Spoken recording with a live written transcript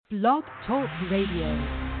Blog Talk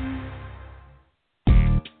Radio.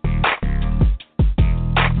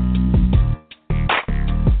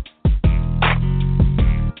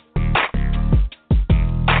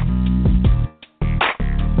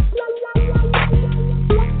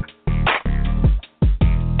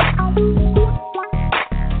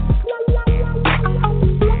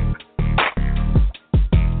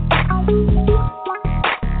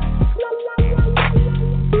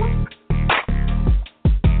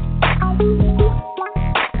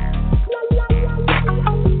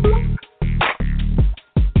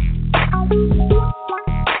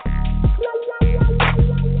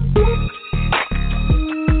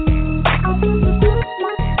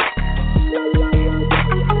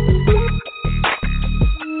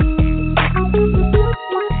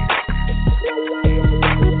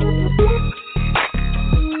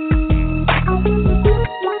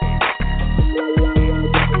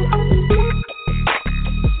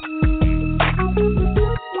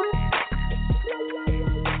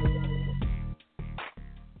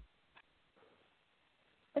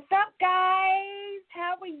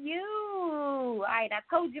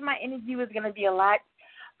 Energy was going to be a lot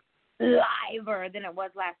liver than it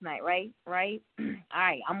was last night, right? All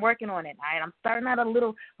right, I'm working on it. All right, I'm starting out a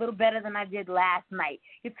little better than I did last night.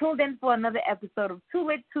 You're tuned in for another episode of Two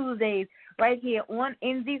Lit Tuesdays right here on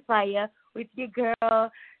NZ Fire with your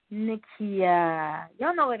girl, Nikia.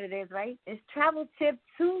 Y'all know what it is, right? It's Travel Tip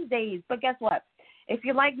Tuesdays. But guess what? If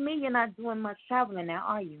you're like me, you're not doing much traveling now,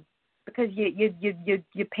 are you? Because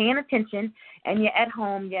you're paying attention and you're at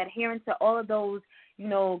home. You're adhering to all of those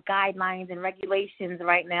guidelines and regulations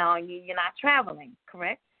right now, and you're not traveling,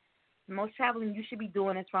 correct? Most traveling you should be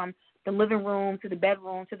doing is from the living room to the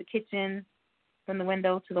bedroom to the kitchen, from the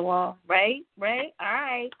window to the wall, right? All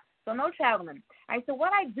right, so no traveling. All right, so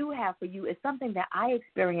what I do have for you is something that I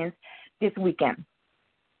experienced this weekend.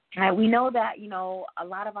 All right, we know that, a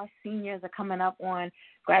lot of our seniors are coming up on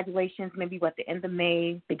graduations, maybe the end of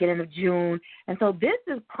May, beginning of June, and so this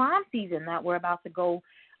is prom season that we're about to go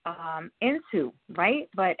into, right?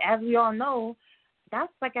 But as we all know,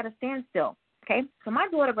 that's like at a standstill, okay? So my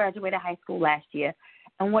daughter graduated high school last year,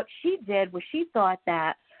 and what she did was she thought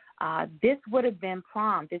that this would have been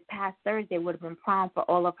prom. This past Thursday would have been prom for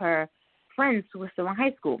all of her friends who were still in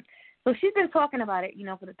high school. So she's been talking about it,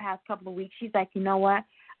 for the past couple of weeks. She's like, you know what?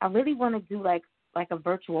 I really want to do like a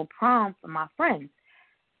virtual prom for my friends.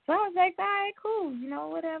 So I was like, all right, cool,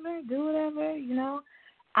 whatever, do whatever,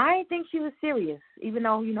 I think she was serious, even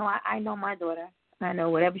though, I know my daughter. I know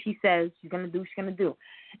whatever she says she's going to do, she's going to do.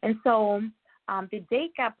 And so the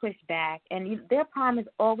date got pushed back, and their prom has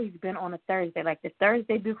always been on a Thursday, like the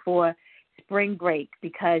Thursday before spring break,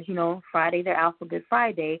 because, Friday they're out for Good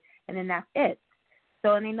Friday, and then that's it.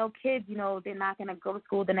 So, and they know kids, they're not going to go to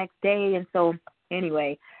school the next day. And so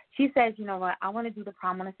anyway, she says, you know what, I want to do the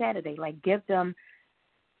prom on a Saturday, like give them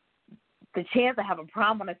the chance to have a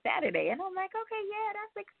prom on a Saturday. And I'm like, okay,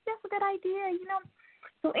 yeah, that's a good idea,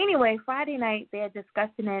 So anyway, Friday night, they're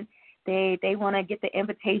discussing it. They want to get the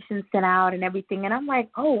invitations sent out and everything. And I'm like,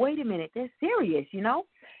 oh, wait a minute, they're serious,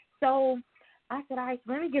 So I said, all right,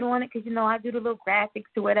 so let me get on it because, I do the little graphics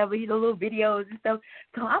or whatever, the little videos and stuff.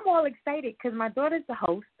 So I'm all excited because my daughter's the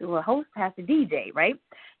host, or a host has to DJ, right?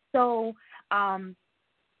 So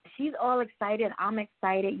she's all excited. I'm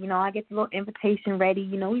excited. I get the little invitation ready.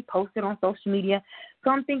 We post it on social media.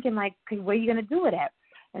 So I'm thinking, like, okay, where are you going to do it at?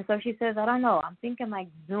 And so she says, I don't know. I'm thinking, like,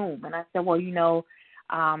 Zoom. And I said, well,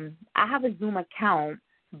 I have a Zoom account,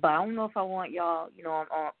 but I don't know if I want y'all,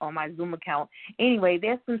 on my Zoom account. Anyway,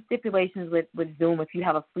 there's some stipulations with Zoom if you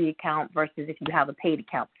have a free account versus if you have a paid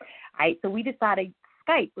account. All right, so we decided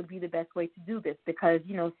Skype would be the best way to do this because,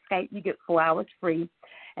 Skype, you get 4 hours free,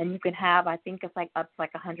 and you can have, I think it's up to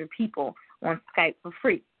 100 people on Skype for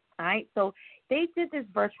free. All right, so they did this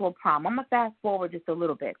virtual prom. I'm going to fast forward just a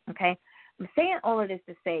little bit, okay? I'm saying all of this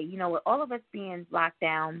to say, with all of us being locked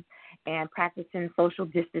down and practicing social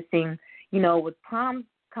distancing, with proms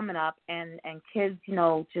coming up and kids,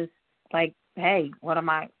 just like, hey, what am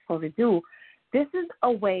I supposed to do? This is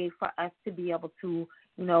a way for us to be able to,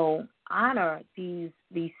 honor these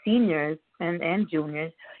seniors and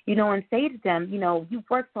juniors, and say to them, you've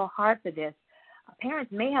worked so hard for this.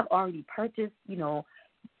 Parents may have already purchased,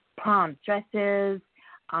 prom dresses,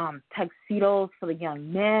 tuxedos for the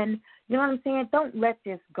young men. You know what I'm saying? Don't let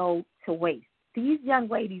this go to waste. These young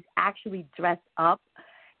ladies actually dressed up.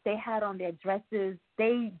 They had on their dresses.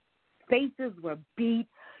 They faces were beat.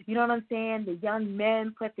 You know what I'm saying? The young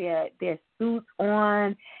men put their suits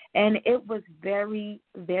on, and it was very,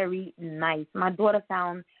 very nice. My daughter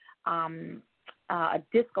found a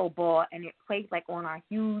disco ball, and it played on our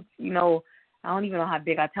huge, I don't even know how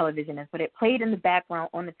big our television is, but it played in the background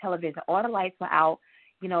on the television. All the lights were out,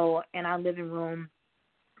 in our living room.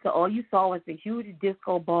 So all you saw was the huge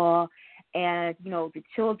disco ball, and, the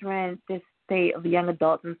children, the young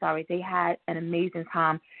adults, they had an amazing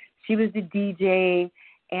time. She was the DJ,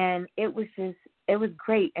 and it was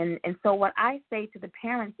great. And so what I say to the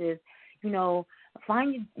parents is,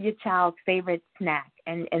 find your child's favorite snack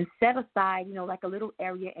and set aside, like a little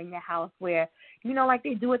area in your house where, like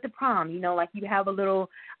they do at the prom, like you have a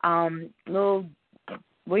little, what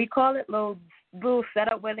do you call it? Little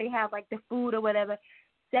setup where they have like the food or whatever.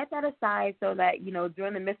 Set that aside so that,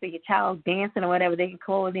 during the midst of your child dancing or whatever, they can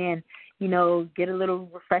call it in, get a little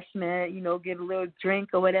refreshment, get a little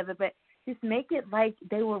drink or whatever. But just make it like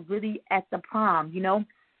they were really at the prom, You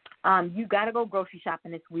got to go grocery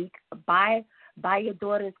shopping this week. Buy your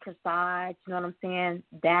daughter's corsage, you know what I'm saying,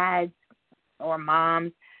 dads or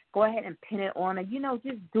moms. Go ahead and pin it on her.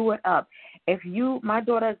 Just do it up. My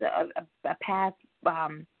daughter's a past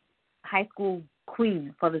high school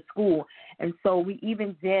queen for the school, and so we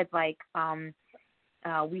even did like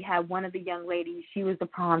we had one of the young ladies, she was the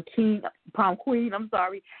prom queen,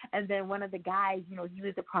 and then one of the guys, he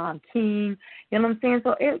was the prom king, you know what I'm saying?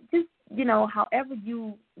 So it just, however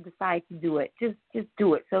you decide to do it, just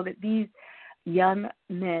do it so that these young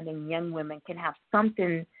men and young women can have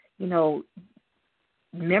something,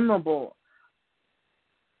 memorable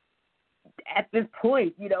at this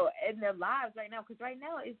point, in their lives right now. Because right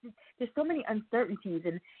now it's just, there's so many uncertainties,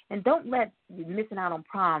 and don't let missing out on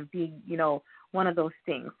prom be, one of those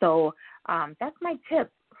things. So that's my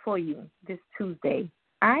tip for you this Tuesday.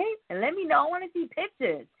 All right? And let me know. I want to see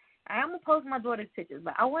pictures. I'm going to post my daughter's pictures,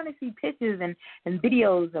 but I want to see pictures and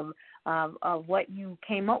videos of what you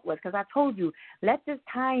came up with. Because I told you, let this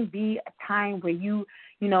time be a time where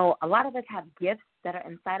a lot of us have gifts that are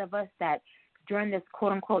inside of us that during this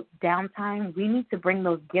quote-unquote downtime, we need to bring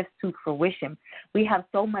those gifts to fruition. We have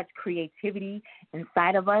so much creativity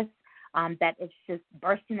inside of us that it's just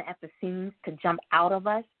bursting at the seams to jump out of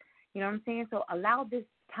us. You know what I'm saying? So allow this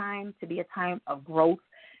time to be a time of growth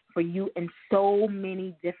for you in so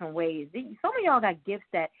many different ways. Some of y'all got gifts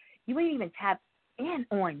that you ain't even tapped in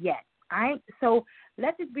on yet. All right? So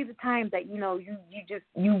let this be the time that, you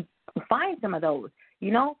find some of those,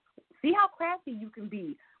 See how crafty you can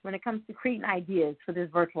be when it comes to creating ideas for this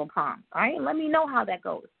virtual prom. All right? Let me know how that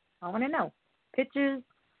goes. I want to know. Pictures,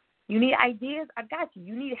 you need ideas? I got you.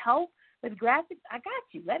 You need help with graphics? I got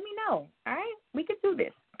you. Let me know. All right? We can do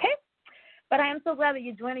this. Okay? But I am so glad that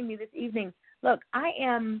you're joining me this evening. Look,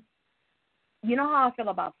 you know how I feel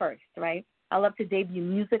about first, right? I love to debut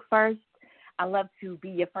music first. I love to be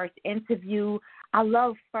your first interview. I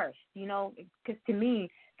love first, because to me,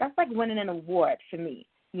 that's like winning an award for me.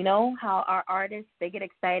 You know how our artists, they get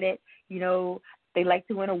excited, they like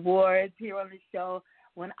to win awards here on the show.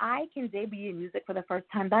 When I can debut music for the first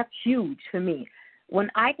time, that's huge for me. When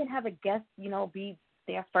I can have a guest, be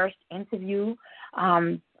their first interview,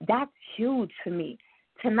 that's huge for me.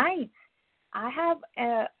 Tonight, I have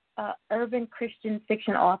a urban Christian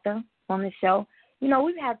fiction author on the show.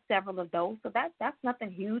 We've had several of those, so that's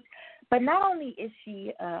nothing huge. But not only is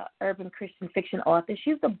she an urban Christian fiction author,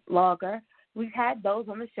 she's a blogger. We've had those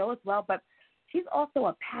on the show as well, but she's also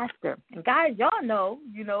a pastor. And guys, y'all know,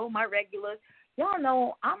 my regulars, y'all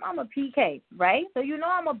know I'm a PK, right? So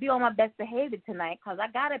I'm going to be on my best behavior tonight because I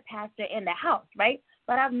got a pastor in the house, right?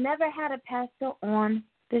 But I've never had a pastor on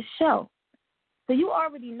the show. So you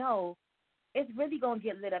already know it's really going to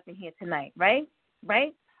get lit up in here tonight, right?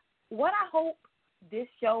 Right? What I hope this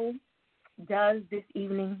show does this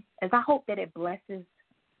evening is I hope that it blesses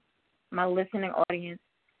my listening audience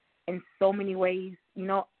in so many ways.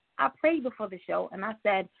 I prayed before the show, and I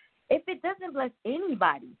said, if it doesn't bless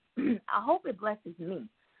anybody, I hope it blesses me.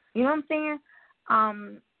 You know what I'm saying?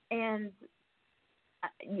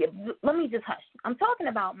 Let me just hush. I'm talking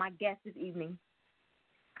about my guest this evening.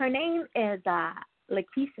 Her name is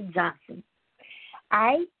Lakeisha Johnson.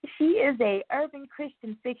 She is a urban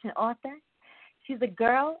Christian fiction author. She's a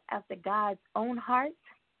girl after God's own heart,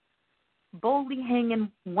 boldly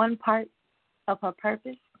hanging one part of her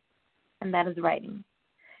purpose, and that is writing.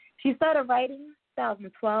 She started writing in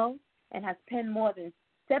 2012 and has penned more than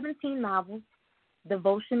 17 novels,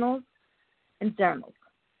 devotionals, and journals.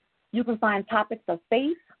 You can find topics of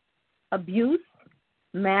faith, abuse,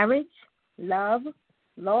 marriage, love,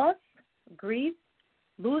 loss, grief,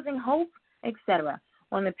 losing hope, etc.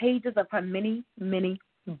 on the pages of her many, many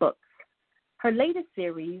books. Her latest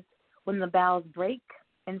series, When the Vows Break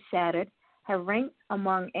and Shattered, have ranked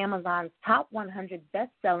among Amazon's top 100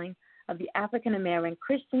 best-selling of the African-American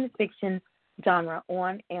Christian fiction genre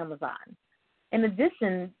on Amazon. In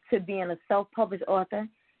addition to being a self-published author,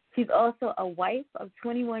 she's also a wife of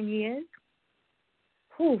 21 years,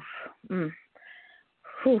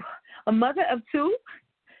 a mother of two,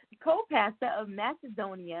 co-pastor of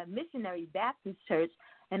Macedonia Missionary Baptist Church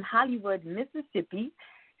in Hollywood, Mississippi,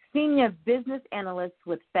 senior business analyst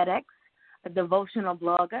with FedEx, a devotional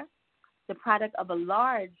blogger, the product of a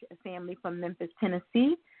large family from Memphis,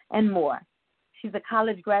 Tennessee, and more. She's a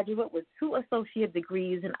college graduate with 2 associate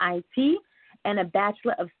degrees in IT and a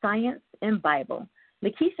Bachelor of Science in Bible.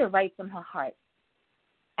 Lakeisha writes from her heart,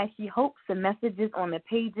 as she hopes the messages on the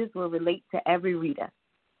pages will relate to every reader.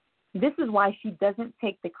 This is why she doesn't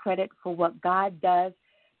take the credit for what God does,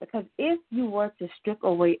 because if you were to strip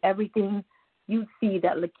away everything, you'd see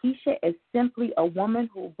that Lakeisha is simply a woman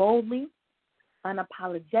who boldly,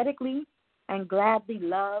 unapologetically, and gladly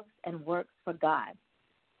loves and works for God.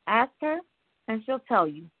 Ask her, and she'll tell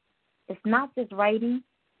you, it's not just writing,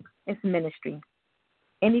 it's ministry.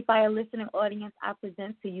 Any Fire listening audience, I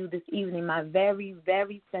present to you this evening my very,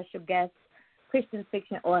 very special guest, Christian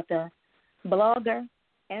fiction author, blogger,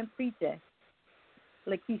 and preacher,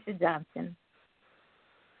 Lakeisha Johnson.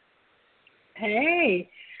 Hey,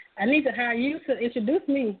 I need to hire you to introduce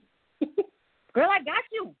me. Girl, I got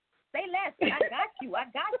you. Say less. I got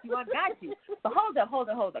you. But hold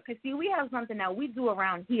up. Because, see, we have something that we do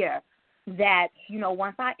around here that,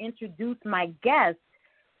 once I introduce my guest,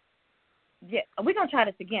 we're going to try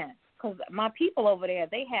this again. Because my people over there,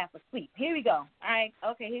 they half asleep. Here we go. All right.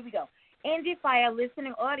 Okay, here we go. Indie Fire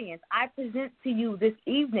listening audience, I present to you this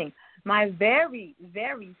evening my very,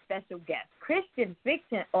 very special guest, Christian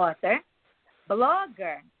fiction author,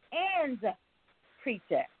 blogger, and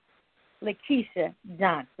preacher, Lakeisha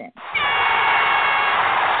Johnson.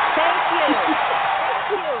 Thank you.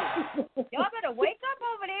 Y'all better wake up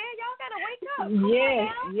over there. Y'all gotta wake up.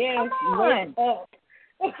 Come on.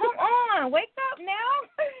 Come on, wake up now.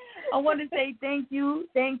 I want to say thank you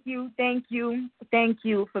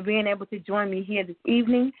for being able to join me here this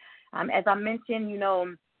evening. As I mentioned,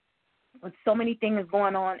 with so many things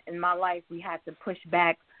going on in my life, we had to push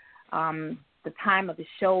back the time of the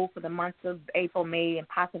show for the months of April, May, and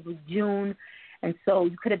possibly June. And so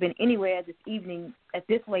you could have been anywhere this evening at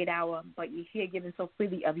this late hour, but you're here giving so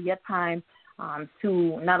freely of your time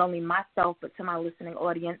to not only myself but to my listening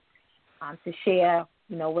audience to share,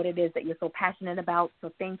 what it is that you're so passionate about.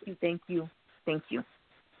 So thank you. Thank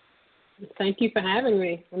you for having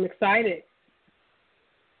me. I'm excited.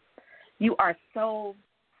 You are so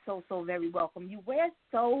very welcome. You wear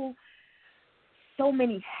so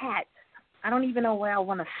many hats. I don't even know where I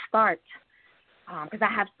want to start because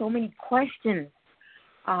I have so many questions.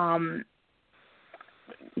 When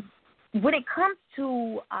it comes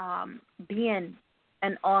to being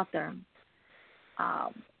an author,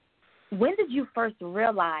 when did you first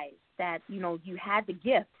realize that, you had the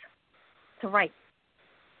gift to write?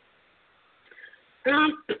 I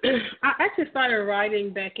actually started writing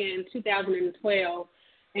back in 2012,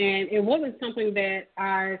 and it wasn't something that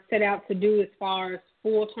I set out to do as far as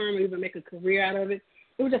full-term or even make a career out of it.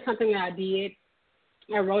 It was just something that I did.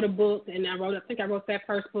 I wrote a book, and I wrote that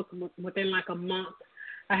first book within like a month.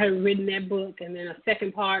 I had written that book and then a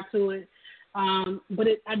second part to it. But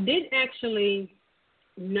I didn't actually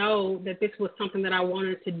know that this was something that I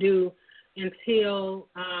wanted to do until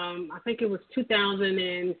I think it was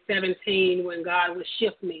 2017 when God would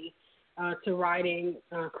shift me to writing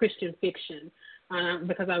Christian fiction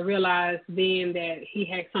because I realized then that he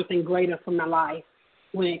had something greater for my life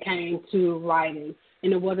when it came to writing.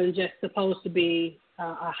 And it wasn't just supposed to be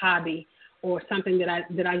a hobby or something that I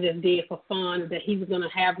just did for fun, that he was going to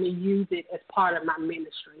have me use it as part of my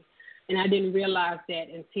ministry. And I didn't realize that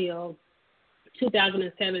until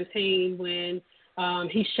 2017 when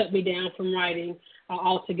he shut me down from writing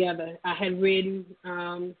altogether. I had written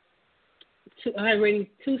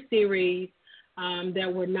 2 series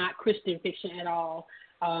that were not Christian fiction at all.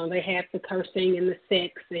 They had the cursing and the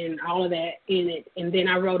sex and all of that in it. And then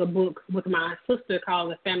I wrote a book with my sister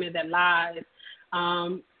called The Family That Lies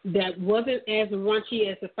that wasn't as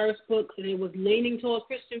raunchy as the first book, and it was leaning towards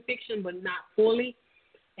Christian fiction, but not fully.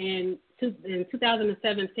 And in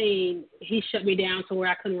 2017, he shut me down to where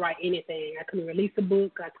I couldn't write anything. I couldn't release a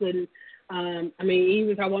book. I couldn't, even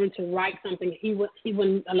if I wanted to write something, he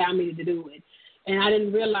wouldn't allow me to do it. And I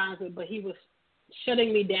didn't realize it, but he was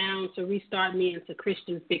shutting me down to restart me into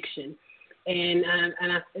Christian fiction. And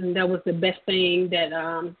that was the best thing that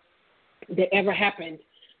ever happened.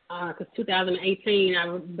 Because 2018,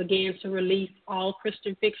 I began to release all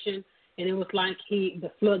Christian fiction, and it was like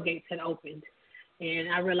the floodgates had opened. And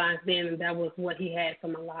I realized then that was what he had for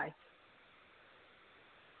my life.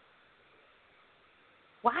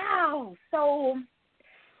 Wow.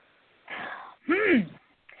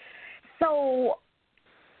 So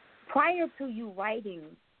prior to you writing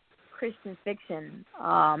Christian fiction,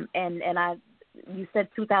 you said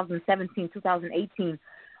 2017, 2018,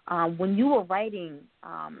 when you were writing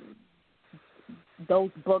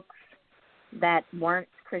those books that weren't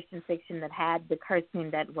Christian fiction, that had the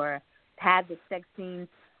cursing, had the sex scenes,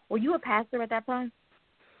 were you a pastor at that time?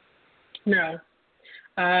 No.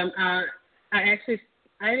 I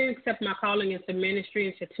didn't accept my calling into ministry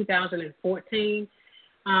until 2014,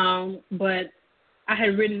 but I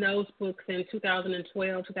had written those books in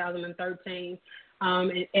 2012, 2013.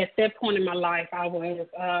 At that point in my life, I was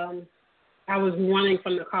running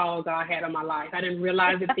from the call God had on my life. I didn't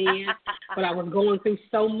realize it then, but I was going through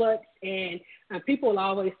so much, and people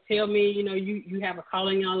always tell me, you have a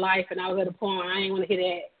calling in your life, and I was at a point I didn't want to hear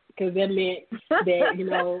that, because that meant that,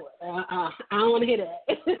 I don't want to hear that.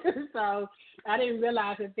 So I didn't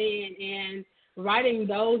realize it then. And writing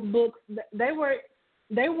those books, they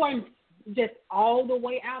weren't just all the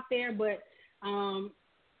way out there, but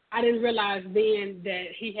I didn't realize then that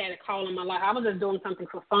he had a call in my life. I was just doing something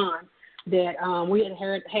for fun. That we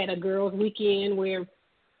had a girls' weekend where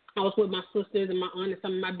I was with my sisters and my aunt and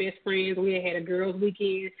some of my best friends. We had a girls'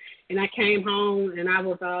 weekend, and I came home and I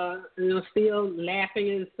was, still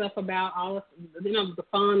laughing and stuff about all, the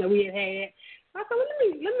fun that we had. I thought, well,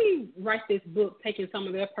 let me write this book, taking some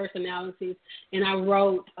of their personalities, and I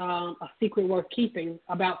wrote A Secret Worth Keeping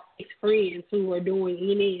about 6 friends who were doing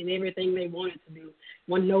any and everything they wanted to do,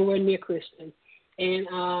 one nowhere near Christian, and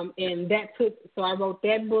so I wrote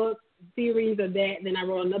that book, series of that. Then I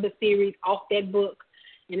wrote another series off that book.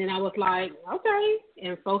 And then I was like, okay.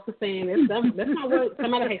 And folks were saying, that's not what,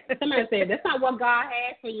 somebody said, that's not what God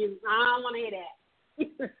had for you. I don't want to hear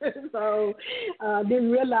that. So didn't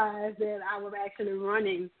realize that I was actually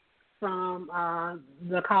running from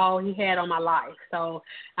the call he had on my life. So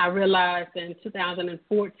I realized in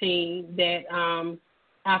 2014 that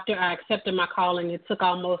after I accepted my calling, it took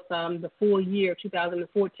almost the full year of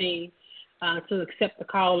 2014 to accept the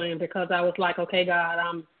calling, because I was like, okay,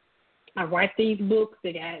 God, I write these books.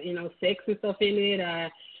 They got, sex and stuff in it.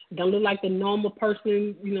 I don't look like the normal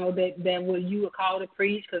person, that what you would call to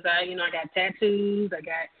preach, because I got tattoos.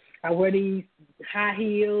 I wear these high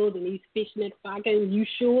heels and these fishnet stockings. You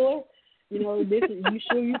sure? You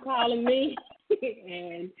sure you calling me?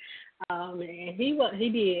 and he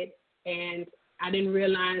did. And I didn't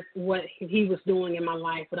realize what he was doing in my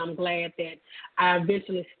life, but I'm glad that I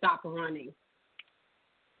eventually stopped running.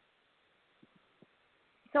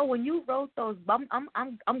 So when you wrote those,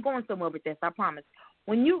 I'm going somewhere with this, I promise.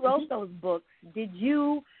 When you wrote those books, did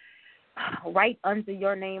you write under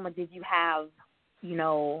your name, or did you have,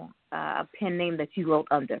 a pen name that you wrote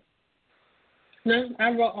under? No,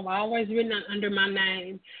 I've always written under my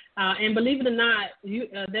name. And believe it or not,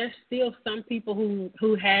 there's still some people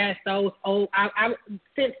who has those old.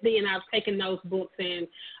 Since then, I've taken those books and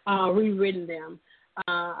rewritten them.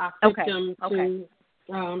 I took them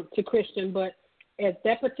to Christian, but at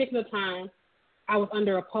that particular time, I was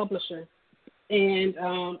under a publisher, and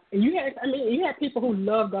you had people who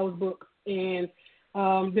loved those books, and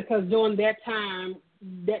because during that time,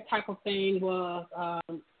 that type of thing was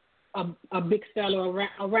a big seller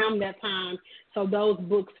around that time. So those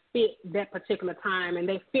books fit that particular time, and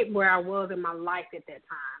they fit where I was in my life at that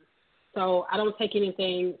time. So I don't take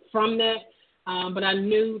anything from that, but I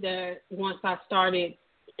knew that once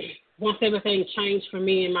everything changed for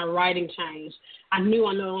me and my writing changed, I knew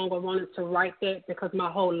I no longer wanted to write that, because my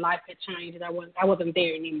whole life had changed and I wasn't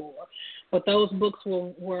there anymore. But those books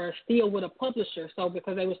were still with a publisher, so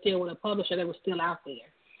because they were still with a publisher, they were still out there.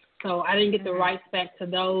 So I didn't get the rights back to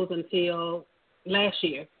those until last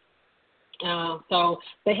year. So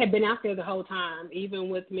they had been out there the whole time, even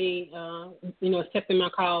with me, accepting my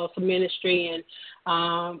call to ministry and,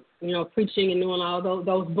 preaching and doing all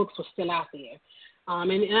those books were still out there.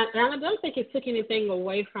 And I don't think it took anything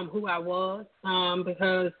away from who I was,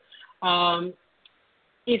 because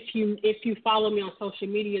if you follow me on social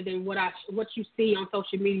media, then what you see on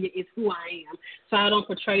social media is who I am. So I don't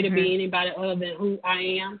portray to be anybody other than who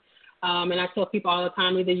I am. And I tell people all the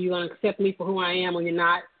time, either you're going to accept me for who I am or you're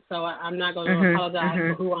not. So I'm not going to apologize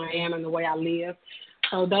for who I am and the way I live.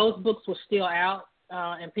 So those books were still out,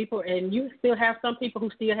 and you still have some people who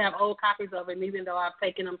still have old copies of them, even though I've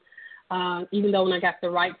taken them. Even though when I got the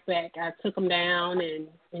rights back, I took them down and,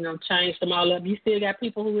 changed them all up. You still got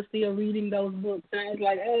people who are still reading those books. And I was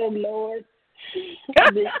like, oh, Lord,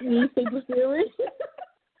 these people still read.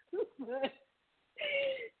 But,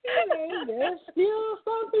 there's still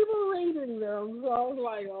some people reading them. So I was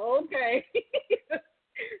like, okay.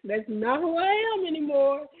 That's not who I am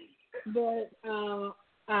anymore. But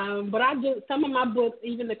I do some of my books,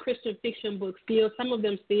 even the Christian fiction books, some of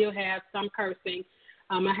them still have some cursing.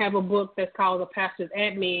 I have a book that's called The Pastor's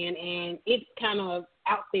Admin, and it's kind of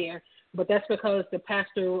out there, but that's because the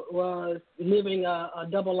pastor was living a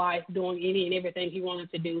double life, doing any and everything he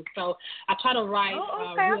wanted to do. So I try to write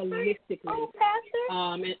realistically,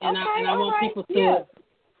 and I want people to.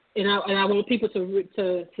 And I want people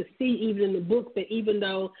to see even in the book that even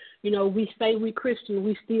though, we say we Christian,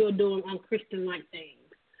 we still doing unchristian-like things.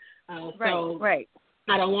 Right.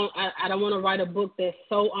 I don't want to write a book that's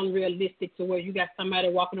so unrealistic to where you got somebody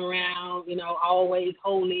walking around, always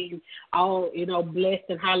holy and all, blessed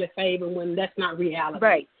and highly favored when that's not reality.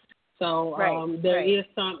 Right. So there is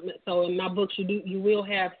some. So in my books, you will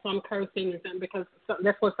have some cursing and something because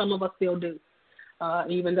that's what some of us still do.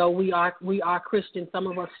 Even though we are Christians, some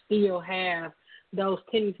of us still have those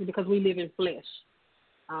tendencies because we live in flesh.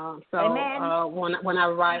 When I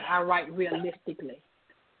write realistically.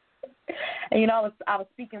 And I was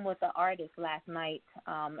speaking with an artist last night,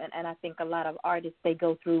 and I think a lot of artists, they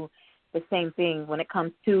go through the same thing when it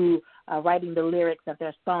comes to writing the lyrics of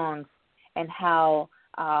their songs, and how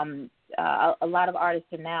a lot of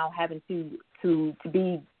artists are now having to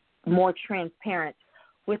be more transparent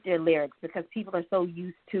with their lyrics because people are so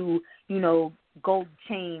used to, gold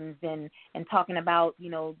chains and talking about,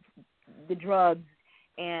 the drugs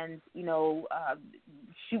and,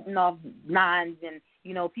 shooting off nines and,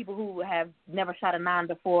 people who have never shot a nine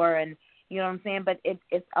before and, you know what I'm saying? But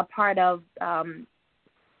it's a part of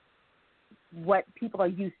what people are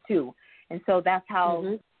used to. And so that's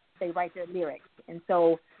how they write their lyrics. And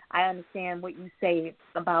so I understand what you say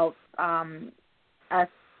about us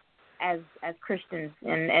as Christians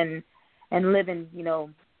and living,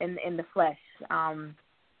 in the flesh.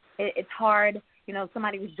 It's hard.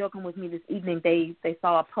 Somebody was joking with me this evening. They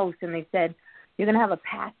saw a post and they said, "You're going to have a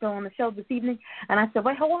pastor on the show this evening?" And I said,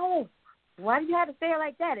 "Wait, hold. Why do you have to say it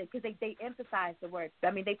like that?" It's because they emphasize the word.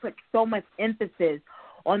 I mean, they put so much emphasis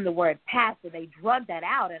on the word pastor. They drug that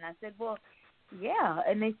out. And I said, "Well, yeah."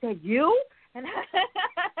 And they said, "You?" And I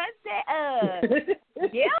said,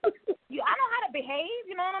 yeah, I know how to behave,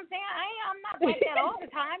 you know what I'm saying? I'm not like that all the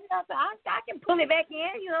time, so I can pull it back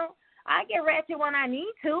in, I get ratchet when I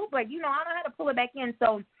need to, but, I know how to pull it back in.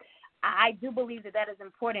 So I do believe that is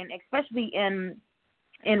important, especially in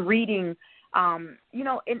reading, and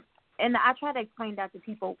I try to explain that to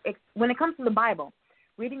people. When it comes to the Bible,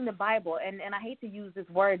 reading the Bible, and I hate to use this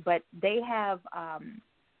word, but they have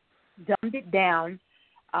dumbed it down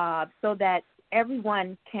so that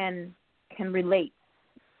everyone can relate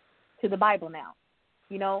to the Bible now.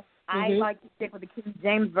 I like to stick with the King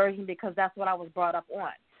James Version because that's what I was brought up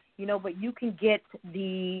on. But you can get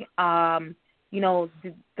the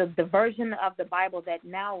the version of the Bible that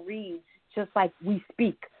now reads just like we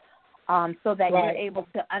speak, so that you're able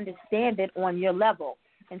to understand it on your level.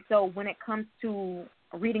 And so when it comes to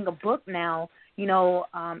reading a book now,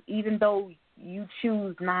 even though you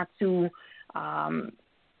choose not to,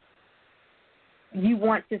 you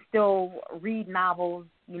want to still read novels,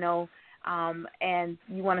 and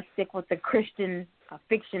you want to stick with the Christian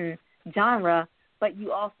fiction genre, but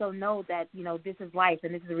you also know that, this is life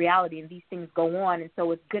and this is reality and these things go on. And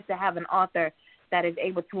so it's good to have an author that is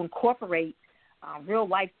able to incorporate real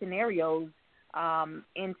life scenarios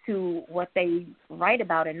into what they write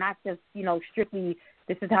about and not just, strictly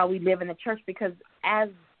this is how we live in the church, because as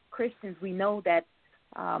Christians, we know that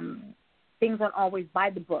things aren't always by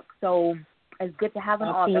the book. So it's good to have an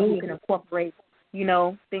author who can incorporate,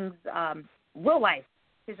 things, real life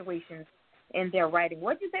situations in their writing.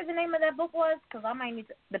 What did you say the name of that book was? Because I might need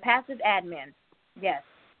The Pastor's Admin. Yes.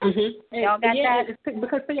 Mm-hmm. Y'all got that?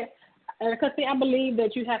 Because I believe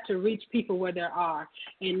that you have to reach people where they are,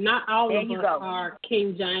 and not all of us are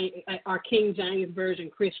King James Version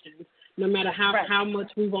Christians. No matter how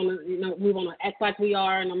much we want to, we want to act like we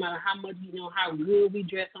are. No matter how much, how good we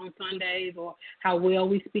dress on Sundays or how well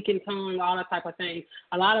we speak in tongues, all that type of thing.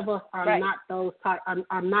 A lot of us are not those type,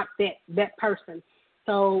 are not that person.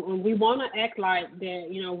 So we want to act like that,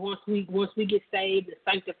 once we get saved and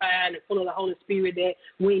sanctified and full of the Holy Spirit, that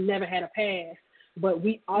we ain't never had a past. But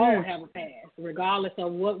we all have a past, regardless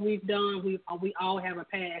of what we've done. We all have a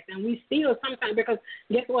past, and we still sometimes, because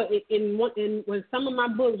guess what? In some of my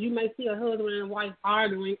books, you may see a husband and wife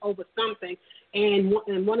arguing over something, and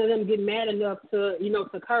one of them get mad enough to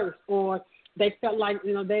to curse, or they felt like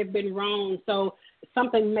they've been wrong. So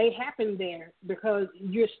something may happen there because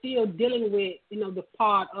you're still dealing with the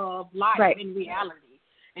part of life in reality,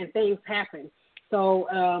 and things happen.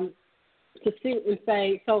 So to sit and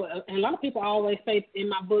say, so, and a lot of people always say in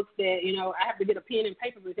my books that, I have to get a pen and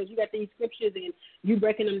paper because you got these scriptures and you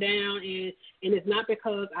breaking them down, and it's not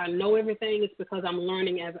because I know everything, it's because I'm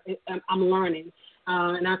learning I'm learning.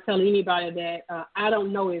 And I tell anybody that I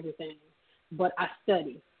don't know everything, but I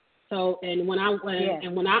study. So, and when I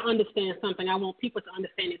understand something, I want people to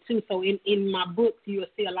understand it too. So in my books, you'll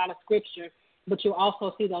see a lot of scripture, but you'll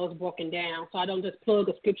also see those broken down. So I don't just plug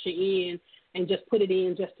a scripture in and just put it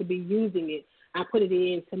in just to be using it. I put it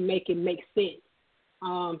in to make it make sense,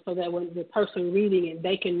 so that when the person reading it,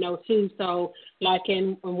 they can know too. So like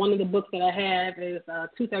in one of the books that I have is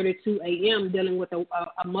 2:32 a.m. dealing with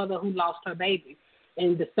a mother who lost her baby.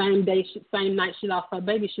 And the same night she lost her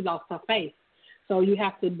baby, she lost her faith. So you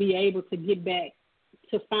have to be able to get back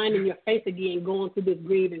to finding your faith again, going through this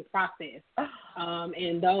grieving process.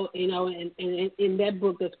 And though, and in that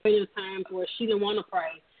book, there's plenty of times where she didn't want to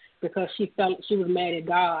pray because she felt she was mad at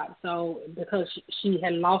God. So because she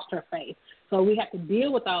had lost her faith. So we have to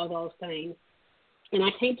deal with all those things. And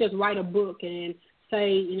I can't just write a book and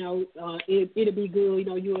say, it'll be good.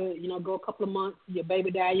 You'll go a couple of months, your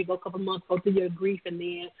baby died, you go a couple of months, go through your grief, and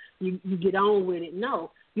then you get on with it.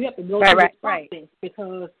 No, you have to go through this process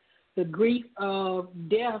because the grief of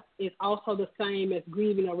death is also the same as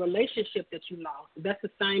grieving a relationship that you lost. That's the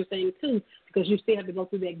same thing too, because you still have to go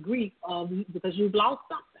through that grief because you've lost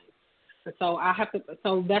something. And so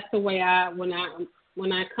So that's the way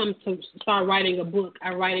when I come to start writing a book,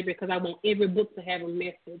 I write it because I want every book to have a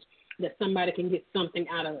message that somebody can get something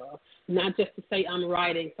out of, not just to say I'm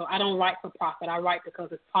writing. So I don't write for profit. I write because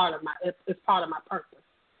it's part of my purpose.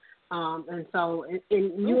 And so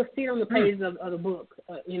you'll see it on the pages of the book.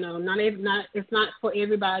 It's not for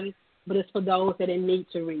everybody, but it's for those that it need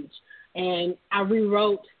to reach. And I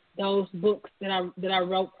rewrote those books that I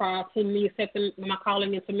wrote prior to me accepting my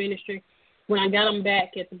calling into ministry. When I got them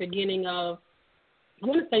back at the beginning of, I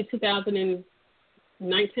want to say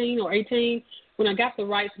 2019 or 18. When I got the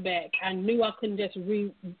rights back, I knew I couldn't just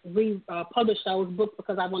publish those books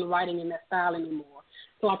because I wasn't writing in that style anymore.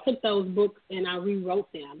 So I took those books and I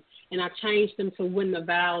rewrote them, and I changed them to When the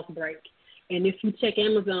Vows Break. And if you check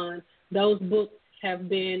Amazon, those books have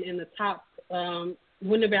been in the top.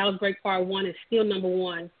 When the Vows Break Part 1 is still number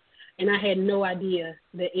 1, and I had no idea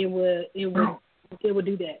that it would do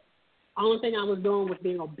that. Only thing I was doing was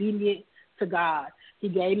being obedient to God.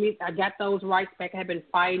 I got those rights back. I had been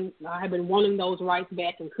wanting those rights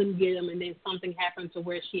back and couldn't get them, and then something happened to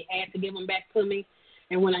where she had to give them back to me.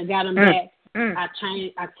 And when I got them back, I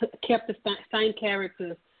changed. Kept the same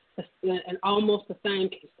characters and almost the same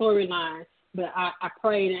storyline, but I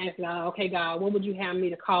prayed and asked God, okay, God, what would you have me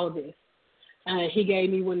to call this? He gave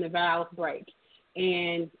me When the Vows Break,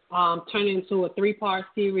 and turned it into a 3-part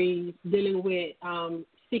series dealing with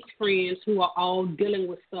 6 friends who are all dealing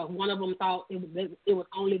with stuff. One of them thought it was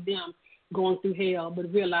only them going through hell, but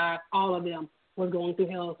realized all of them were going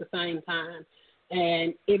through hell at the same time.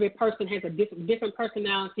 And every person has a different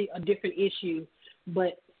personality, a different issue,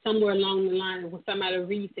 but somewhere along the line, when somebody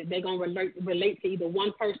reads it, they're going to relate to either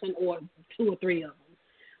one person or 2 or 3 of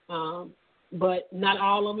them. But not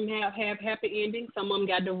all of them have happy endings. Some of them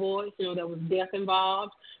got divorced. There was death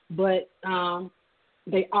involved, but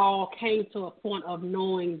they all came to a point of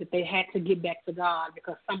knowing that they had to get back to God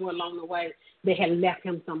because somewhere along the way they had left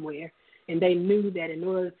him somewhere. And they knew that in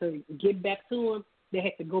order to get back to him, they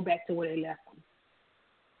had to go back to where they left him.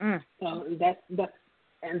 So that's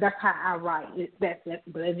how I write. But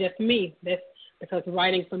it's just me. That's because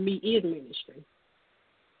writing for me is ministry.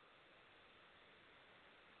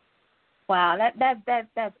 Wow,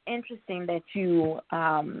 that's interesting that you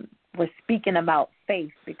were speaking about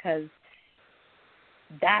faith, because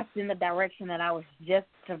that's in the direction that I was just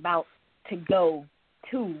about to go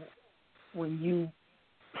to when you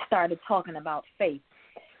started talking about faith.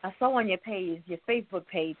 I saw on your page, your Facebook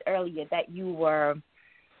page earlier, that you were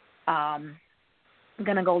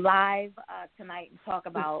going to go live tonight and talk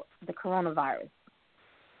about the coronavirus.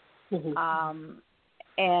 Mm-hmm.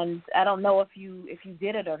 And I don't know if you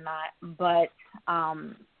did it or not, but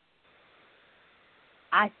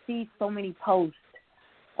I see so many posts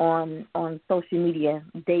on social media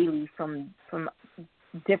daily from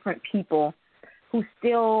different people who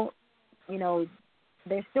still,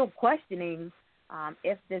 they're still questioning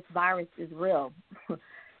if this virus is real.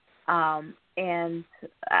 And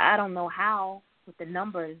I don't know how, with the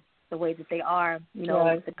numbers the way that they are,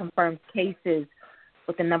 with the confirmed cases,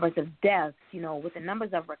 with the numbers of deaths, with the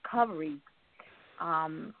numbers of recovery,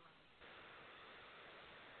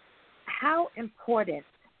 how important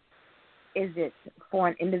is it for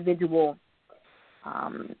an individual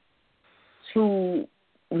to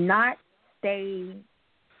not stay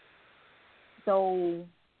so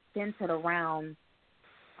centered around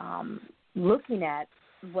looking at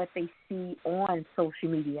what they see on social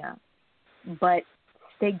media, but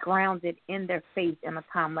stay grounded in their faith in a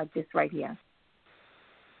time like this right here?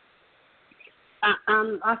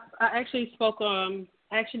 I actually spoke. I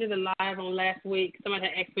actually did a live on last week. Somebody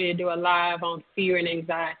had asked me to do a live on fear and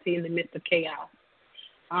anxiety in the midst of chaos.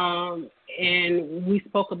 And we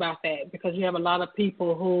spoke about that because you have a lot of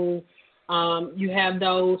people who, you have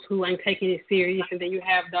those who ain't taking it serious, and then you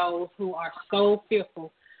have those who are so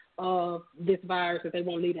fearful of this virus that they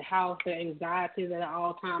won't leave the house. Their anxiety is at an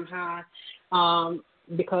all-time high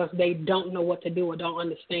because they don't know what to do or don't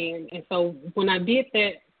understand. And so when I did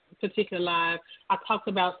that particular live, I talked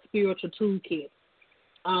about spiritual toolkits.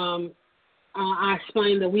 I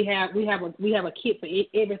explained that we have a kit for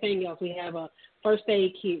everything else. We have a first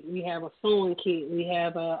aid kit. We have a sewing kit. We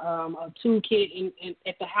have a tool kit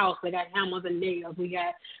at the house. They got hammers and nails. We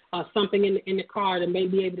got something in the car that may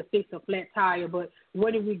be able to fix a flat tire. But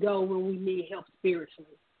where do we go when we need help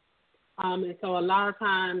spiritually? And so a lot of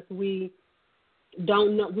times we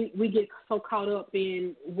don't know. We get so caught up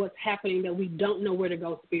in what's happening that we don't know where to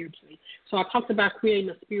go spiritually. So I talked about creating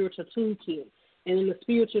a spiritual toolkit. And in the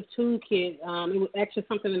spiritual toolkit, it was actually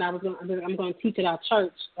something that I'm going to teach at our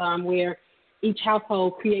church, where each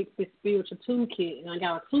household creates this spiritual toolkit. And I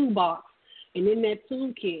got a toolbox, and in that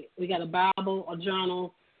toolkit, we got a Bible, a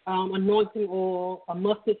journal, anointing oil, a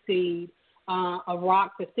mustard seed, a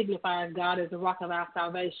rock that signifies God as the rock of our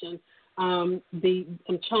salvation, some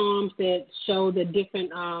charms that show the different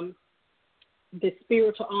the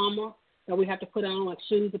spiritual armor that we have to put on, like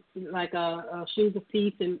shoes of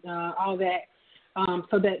peace and all that.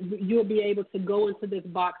 So that you'll be able to go into this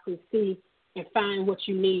box and see and find what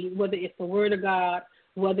you need, whether it's the Word of God,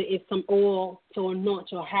 whether it's some oil to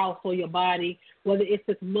anoint your house or your body, whether it's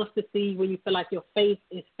this mustard seed when you feel like your faith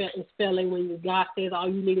is failing, when God says all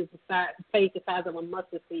you need is faith the size of a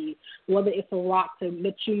mustard seed, whether it's a rock to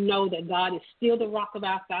let you know that God is still the rock of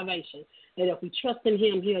our salvation, that if we trust in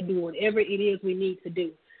Him, He'll do whatever it is we need to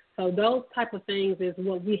do. So those type of things is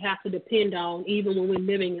what we have to depend on even when we're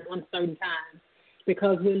living in uncertain times.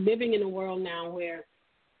 Because we're living in a world now where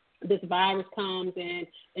this virus comes and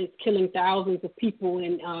it's killing thousands of people.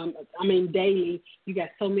 And, daily, you got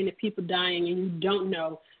so many people dying and you don't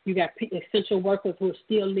know. You got essential workers who are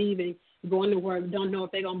still leaving, going to work, don't know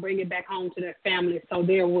if they're going to bring it back home to their families, so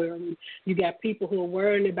they're worried. You got people who are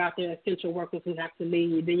worried about their essential workers who have to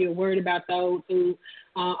leave. Then you're worried about those who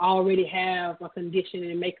already have a condition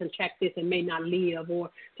and may contract this and may not live.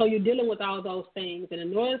 So you're dealing with all those things. And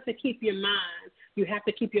in order to keep your mind, you have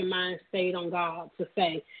to keep your mind stayed on God to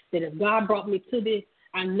say that if God brought me to this,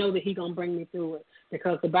 I know that He's going to bring me through it.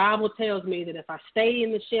 Because the Bible tells me that if I stay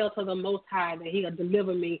in the shelter of the Most High, that He'll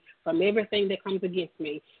deliver me from everything that comes against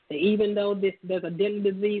me. That even though there's a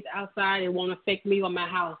deadly disease outside, it won't affect me or my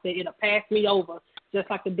house. That it'll pass me over, just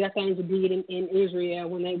like the death angel did in Israel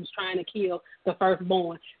when they was trying to kill the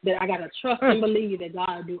firstborn. That I got to trust and believe that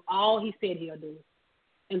God will do all He said He'll do.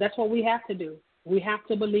 And that's what we have to do. We have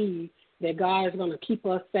to believe that God is going to keep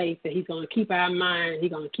us safe, that He's going to keep our mind,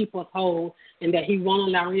 He's going to keep us whole, and that He won't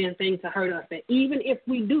allow anything to hurt us. That even if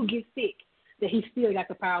we do get sick, that He still got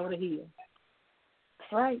the power to heal.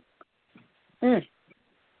 That's right. Woo!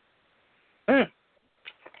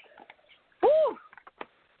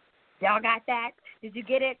 Y'all got that? Did you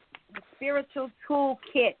get it? The spiritual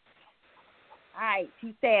toolkit. All right.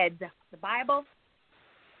 She said the Bible,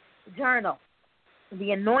 the journal,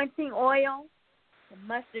 the anointing oil, the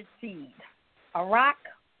mustard seed, a rock,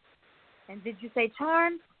 and did you say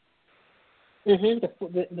charms?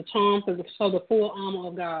 The charms, so the full armor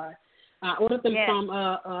of God. I ordered them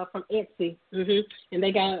from Etsy, and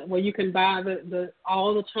they got where you can buy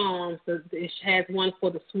all the charms. It has one for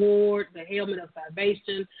the sword, the helmet of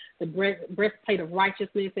salvation, the breastplate of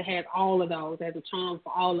righteousness. It has all of those. It has a charm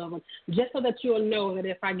for all of them, just so that you'll know that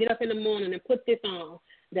if I get up in the morning and put this on,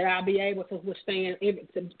 that I'll be able to withstand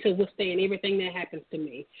everything that happens to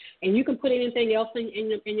me. And you can put anything else in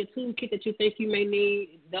your toolkit that you think you may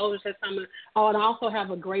need. Those are some. Oh, and I also have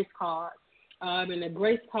a grace card. And the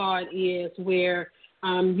grace card is where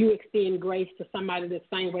you extend grace to somebody the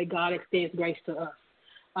same way God extends grace to us.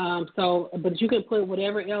 But you can put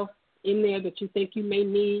whatever else in there that you think you may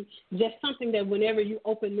need, just something that whenever you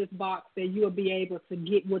open this box that you'll be able to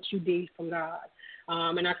get what you need from God.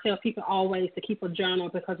 And I tell people always to keep a journal,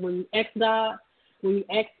 because when you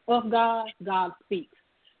ask of God, God speaks.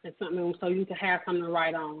 And something, so you can have something to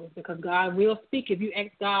write on, because God will speak. If you ask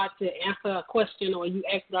God to answer a question or you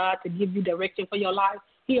ask God to give you direction for your life,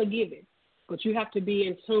 He'll give it. But you have to be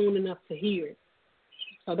in tune enough to hear it.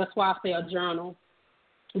 So that's why I say a journal.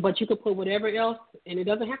 But you can put whatever else, and it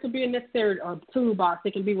doesn't have to be a necessary toolbox.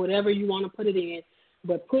 It can be whatever you want to put it in.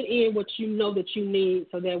 But put in what you know that you need,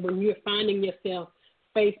 so that when you're finding yourself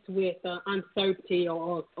faced with uncertainty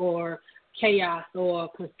or chaos or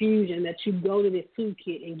confusion, that you go to this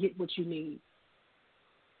toolkit and get what you need.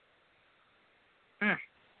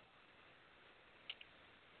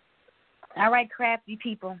 All right, crafty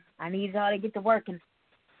people. I need y'all to get to working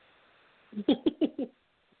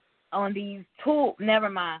on these tools. Never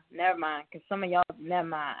mind. Because some of y'all, never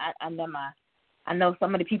mind. I never mind. I know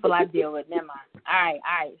some of the people I deal with. Never mind. All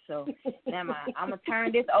right. So, never mind. I'm going to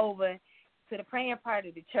turn this over to the praying part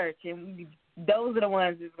of the church, and those are the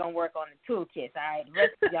ones that's going to work on the toolkits. All right. The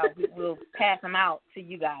rest of y'all, we'll pass them out to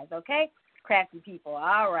you guys, okay? Crafty people.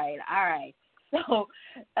 All right. So,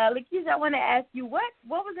 Lakeisha, I want to ask you, what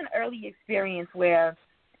was an early experience where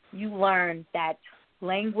you learned that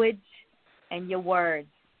language and your words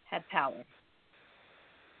had power?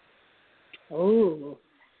 Oh.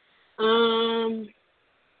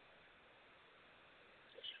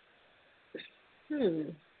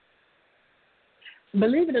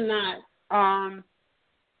 Believe it or not,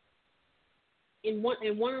 in one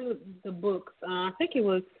of the books, I think it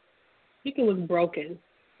was Broken.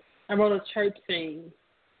 I wrote a church scene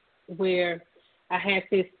where I had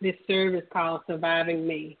this service called Surviving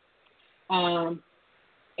Me. And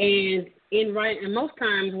most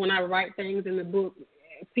times when I write things in the book,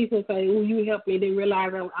 people say, "Oh, you helped me." They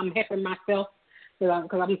realize I'm helping myself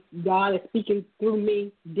because God is speaking through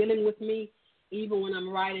me, dealing with me, even when I'm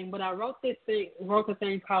writing. But I wrote a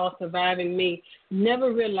thing called Surviving Me.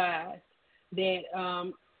 Never realized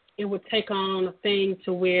that it would take on a thing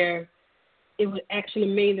to where it would actually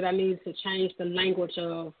mean that I needed to change the language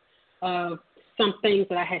of some things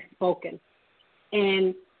that I had spoken.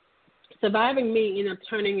 And Surviving Me ended up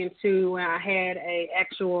turning into where I had a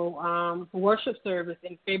actual worship service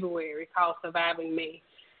in February called Surviving Me.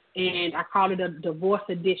 And I called it a divorce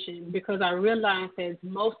edition because I realized that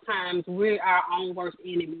most times we're our own worst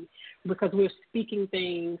enemy because we're speaking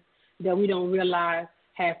things that we don't realize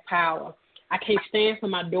have power. I can't stand for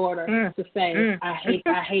my daughter to say, I hate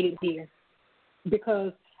it here.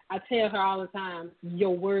 Because I tell her all the time,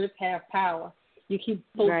 your words have power. You keep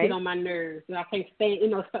posting on my nerves. I can't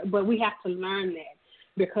stand, but we have to learn that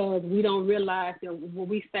because we don't realize that when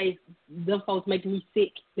we say, them folks make me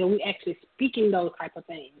sick, that we actually speaking those type of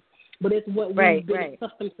things. But it's what we've been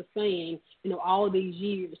accustomed to saying, all these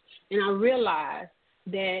years. And I realized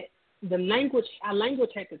that our language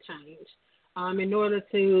had to change. In order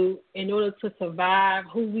to survive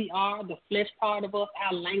who we are, the flesh part of us,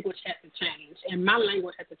 our language had to change, and my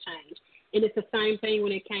language had to change. And it's the same thing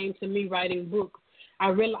when it came to me writing books. I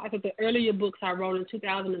realized that the earlier books I wrote in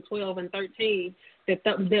 2012 and 13,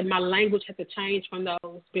 that my language had to change from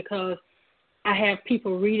those because I have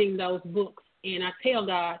people reading those books, and I tell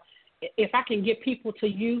God, if I can get people to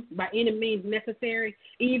you by any means necessary,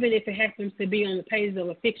 even if it happens to be on the pages of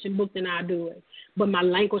a fiction book, then I'll do it. But my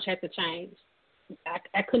language had to change.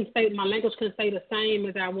 My language couldn't stay the same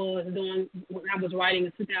as I was doing when I was writing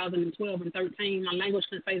in 2012 and 13. My language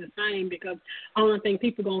couldn't stay the same because I don't think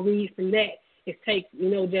people are going to read from that. It takes,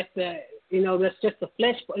 that's just the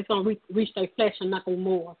flesh. It's going to reach their flesh and nothing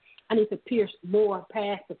more. I need to pierce more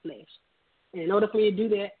past the flesh. And in order for me to do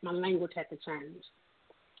that, my language had to change.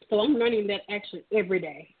 So I'm learning that actually every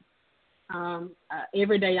day.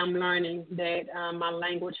 Every day I'm learning that my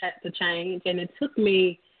language has to change. And it took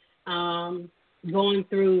me going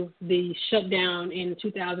through the shutdown in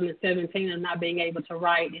 2017 and not being able to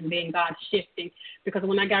write and then God shifting. Because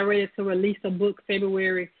when I got ready to release a book,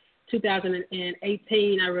 February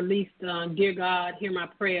 2018, I released Dear God, Hear My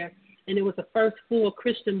Prayer. And it was the first full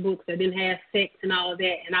Christian book that didn't have sex and all of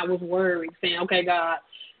that. And I was worried, saying, okay, God,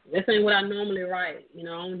 this ain't what I normally write. I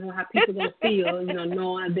don't know how people going to feel,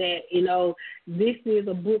 knowing that, this is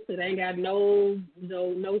a book that ain't got no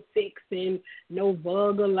sex and no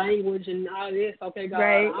vulgar language and all this. Okay, God,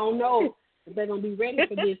 I don't know if they're going to be ready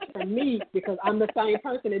for this from me because I'm the same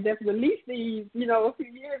person that just released these, a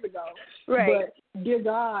few years ago. Right. But, dear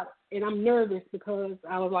God, and I'm nervous because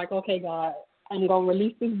I was like, okay, God, I'm going to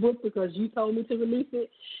release this book because you told me to release it.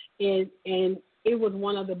 And it was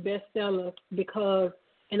one of the best sellers because,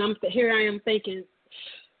 and here I am thinking,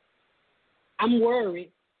 I'm worried.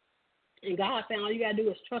 And God said, all you got to do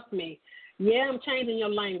is trust me. Yeah, I'm changing your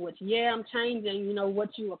language. Yeah, I'm changing,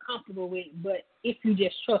 what you are comfortable with. But if you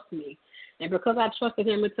just trust me. And because I trusted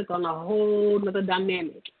him, it took on a whole other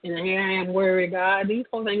dynamic. And here I am worried, God, these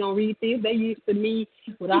folks ain't going to read this. They used to me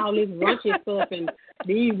with all this raunchy stuff and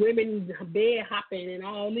these women bed hopping and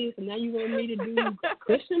all this. And now you want me to do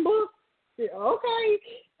Christian books? Okay.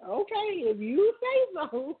 okay, if you say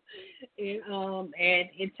so. And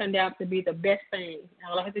it turned out to be the best thing.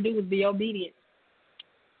 All I had to do was be obedient.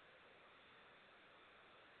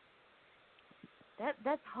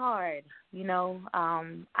 That's hard, you know.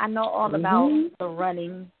 I know all about the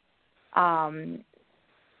running, the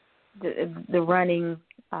running,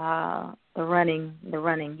 the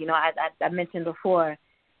running. You know, I mentioned before,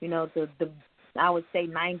 you know, the I would say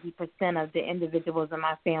 90% of the individuals in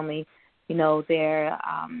my family, you know, they're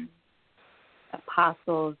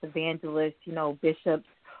apostles, evangelists, you know, bishops,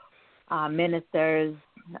 ministers,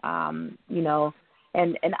 you know.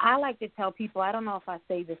 And I like to tell people, I don't know if I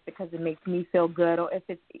say this because it makes me feel good or if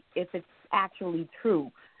it's actually true,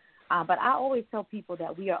 but I always tell people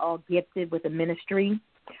that we are all gifted with a ministry.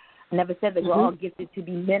 I never said that we're all gifted to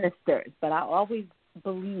be ministers, but I always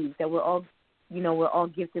believe that we're all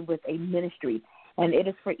gifted with a ministry, and it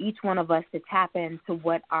is for each one of us to tap into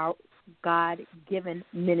what our God-given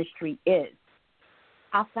ministry is.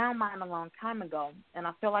 I found mine a long time ago, and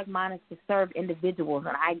I feel like mine is to serve individuals,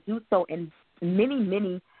 and I do so in many,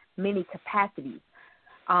 many, many capacities.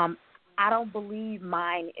 I don't believe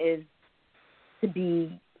mine is to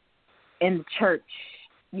be in the church,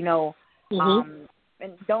 you know. And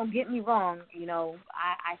don't get me wrong, you know,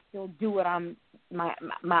 I still do what my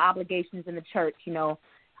obligations in the church, you know.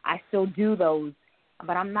 I still do those,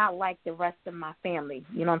 but I'm not like the rest of my family.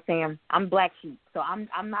 You know what I'm saying? I'm black sheep, so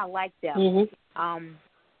I'm not like them.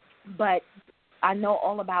 But I know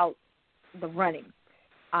all about the running.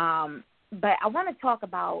 But I want to talk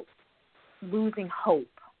about losing hope.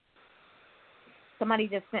 Somebody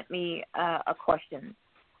just sent me a question.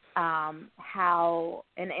 How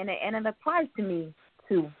and it applies to me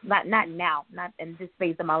too. Not now, not in this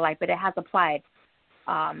phase of my life, but it has applied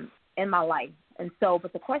in my life. And so,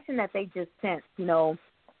 but the question that they just sent, you know,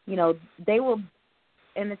 they were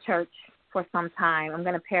in the church for some time. I'm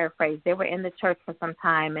going to paraphrase. They were in the church for some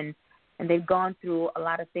time, and they've gone through a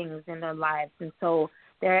lot of things in their lives, and so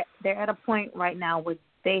they're at a point right now where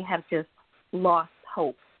they have just lost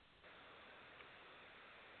hope.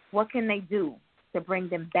 What can they do to bring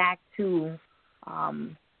them back to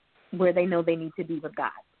where they know they need to be with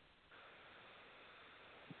God?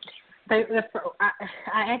 I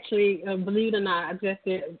actually, believe it or not, I just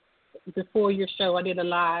did, before your show, I did a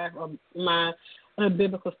live of my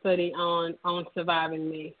biblical study on surviving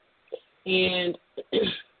me. And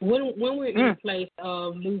when we're in a place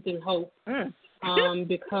of losing hope,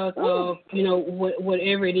 because of, you know,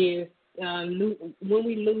 whatever it is, when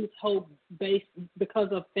we lose hope because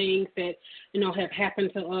of things that, you know, have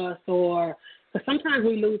happened to us, or because sometimes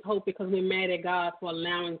we lose hope because we're mad at God for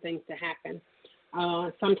allowing things to happen.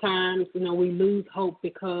 Sometimes, you know, we lose hope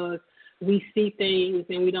because we see things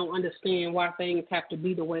and we don't understand why things have to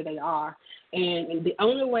be the way they are. And the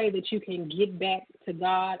only way that you can get back to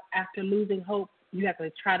God after losing hope, you have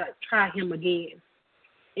to try Him again.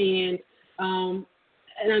 And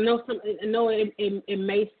I know it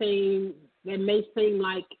may seem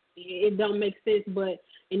like it don't make sense, but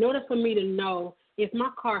in order for me to know if my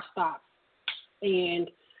car stops and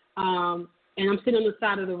I'm sitting on the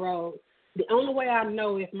side of the road, the only way I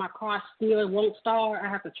know if my car still won't start, I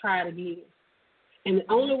have to try it again. And the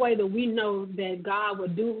only way that we know that God will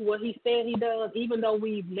do what He said He does, even though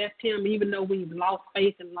we've left Him, even though we've lost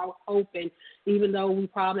faith and lost hope, and even though we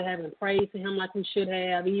probably haven't prayed to Him like we should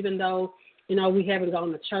have, even though, you know, we haven't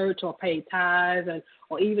gone to church or paid tithes,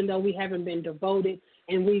 or even though we haven't been devoted,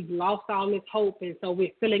 and we've lost all this hope, and so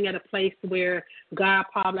we're feeling at a place where God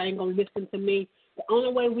probably ain't going to listen to me. The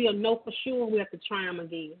only way we'll know for sure, we have to try Him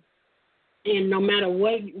again. And no matter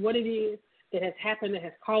what it is that has happened that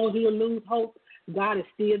has caused you to lose hope, God is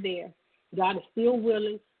still there. God is still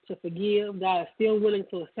willing to forgive. God is still willing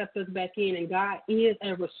to accept us back in, and God is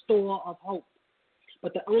a restorer of hope.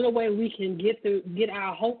 But the only way we can get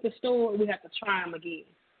our hope restored, we have to try Him again.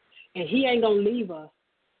 And He ain't going to leave us,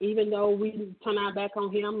 even though we turn our back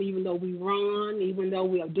on Him, even though we run, even though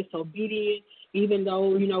we are disobedient, even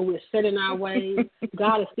though, you know, we're set in our ways.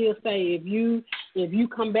 God is still saying, if you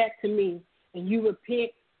come back to me and you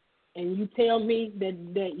repent and you tell me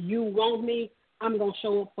that you want me, I'm going to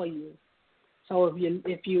show up for you. So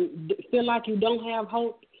if you feel like you don't have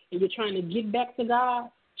hope and you're trying to get back to God,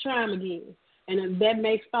 try Him again. And that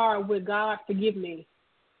may start with, God, forgive me.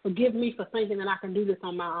 Forgive me for thinking that I can do this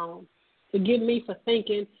on my own. Forgive me for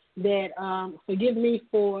thinking that, forgive me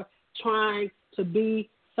for trying to be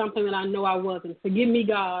something that I know I wasn't. Forgive me,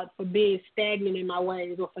 God, for being stagnant in my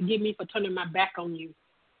ways, or forgive me for turning my back on you.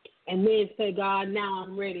 And then say, God, now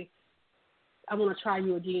I'm ready. I want to try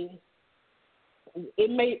you again.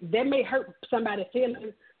 That may hurt somebody's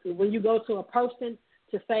feelings when you go to a person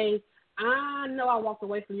to say, I know I walked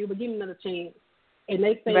away from you, but give me another chance. And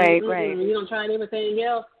they say, right. You don't try everything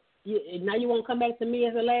else. Now you won't come back to me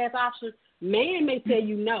as the last option. Man may tell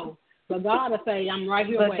you no, but God will say, I'm right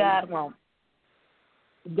here waiting. But God won't.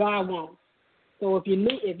 God won't. So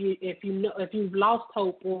if you've lost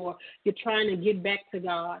hope or you're trying to get back to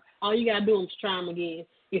God, all you gotta do is try Him again.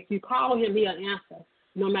 If you call Him, He'll answer.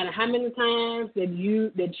 No matter how many times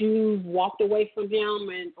that you've walked away from Him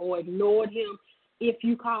or ignored Him, if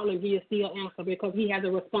you call Him, He'll still answer because He has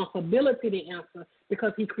a responsibility to answer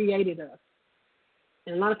because He created us.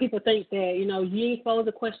 And a lot of people think that, you ain't supposed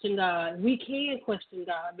to question God. We can question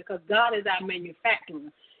God because God is our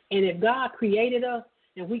manufacturer. And if God created us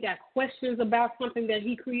and we got questions about something that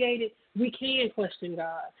He created, we can question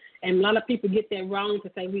God. And a lot of people get that wrong to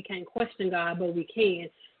say we can't question God, but we can.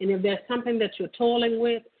 And if there's something that you're toiling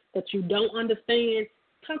with that you don't understand,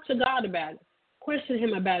 talk to God about it. Question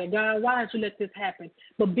Him about it. God, why did you let this happen?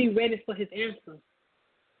 But be ready for His answer.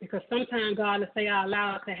 Because sometimes God will say, I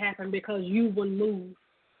allow it to happen because you wouldn't move.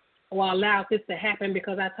 Or I allowed this to happen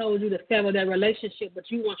because I told you to sever that relationship, but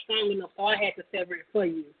you weren't strong enough, so I had to sever it for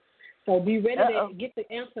you. So be ready to get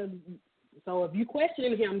the answer. So if you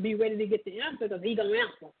question Him, be ready to get the answer because He's going to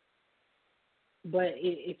answer. But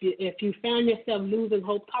if you found yourself losing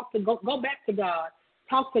hope, go back to God.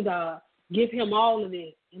 Talk to God. Give Him all of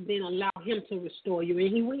this, and then allow Him to restore you,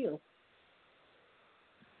 and He will.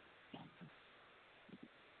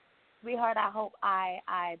 Sweetheart, I hope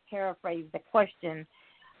I paraphrased the question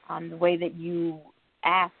the way that you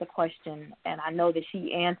asked the question, and I know that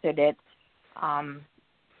she answered it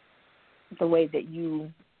the way that you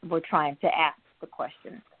were trying to ask the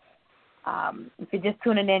question. If you're just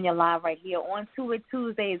tuning in, you're live right here on Two With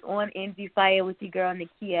Tuesdays on NG Fire with your girl,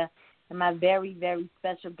 Nakia, and my very, very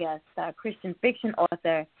special guest, Christian fiction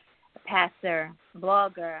author, pastor,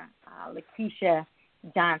 blogger, Lakeisha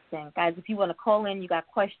Johnson. Guys, if you want to call in, you got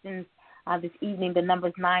questions this evening, the number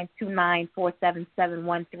is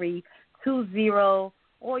 929-477-1320,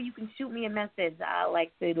 or you can shoot me a message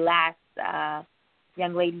like the last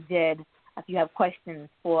young lady did if you have questions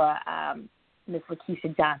for Ms.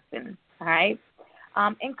 Lakeisha Johnson, all right?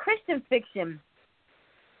 In Christian fiction,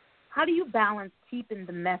 how do you balance keeping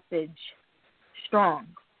the message strong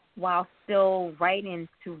while still writing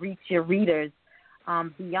to reach your readers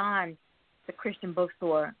beyond the Christian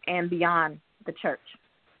bookstore and beyond the church?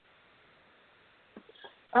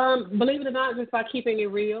 Believe it or not, just by keeping it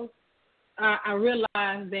real, I realize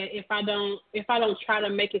that if I don't try to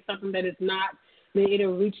make it something that it's not, then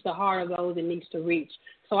it'll reach the heart of those it needs to reach.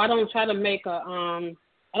 So I don't try to make an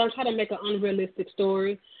unrealistic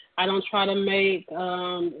story. I don't try to make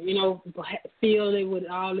fill it with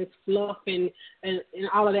all this fluff and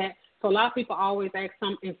all of that. So a lot of people always ask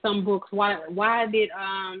in some books why did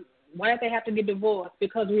they have to get divorced?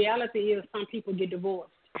 Because reality is some people get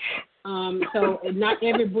divorced. So not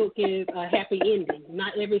every book is a happy ending.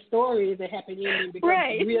 Not every story is a happy ending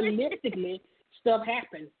because realistically stuff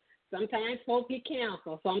happens. Sometimes folks get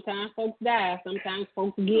canceled. Sometimes folks die. Sometimes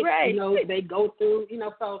folks get, they go through,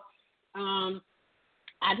 so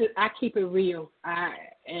I keep it real.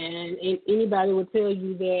 And anybody will tell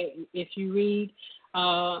you that if you read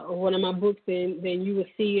one of my books, then you will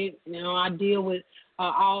see it. I deal with a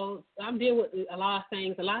lot of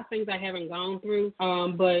things I haven't gone through.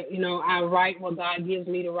 But I write what God gives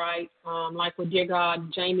me to write. Like with Dear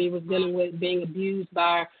God, Jamie was dealing with being abused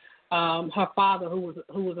by her father, who was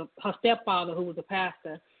her stepfather, who was a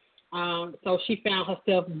pastor. So she found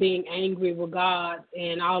herself being angry with God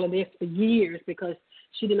and all of this for years because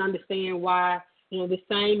she didn't understand why the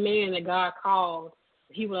same man that God called,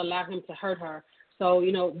 He would allow him to hurt her. So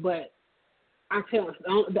but I'm telling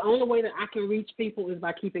you, the only way that I can reach people is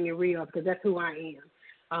by keeping it real because that's who I am.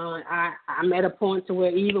 I'm at a point to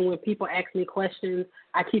where even when people ask me questions,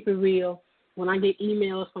 I keep it real. When I get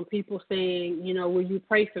emails from people saying, will you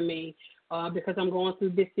pray for me because I'm going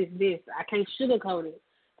through this, I can't sugarcoat it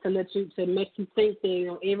to make you think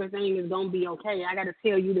that everything is going to be okay. I got to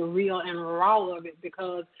tell you the real and raw of it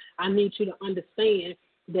because I need you to understand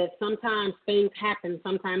that sometimes things happen.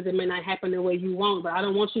 Sometimes it may not happen the way you want, but I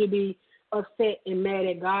don't want you to be upset and mad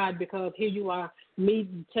at God because here you are, me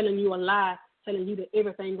telling you a lie, telling you that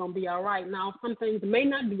everything's going to be all right. Now, some things may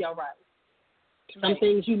not be all right. Some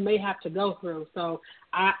things you may have to go through. So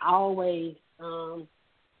I always,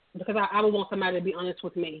 because I would want somebody to be honest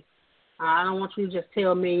with me. I don't want you to just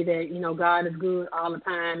tell me that, God is good all the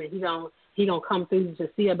time and He gonna come through to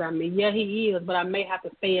see about me. Yeah, He is, but I may have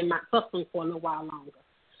to stay in my custom for a little while longer.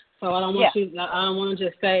 So I don't want I don't want to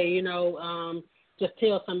just say, just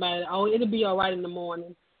tell somebody, oh, it'll be all right in the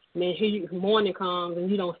morning. And then here morning comes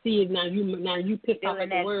and you don't see it. Now you pissed off at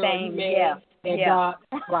the world. Same, you mad at God.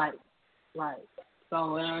 Right.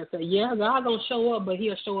 So I say, yeah, God gonna show up, but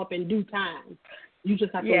He'll show up in due time. You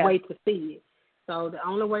just have to wait to see it. So the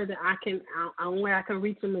only way that I can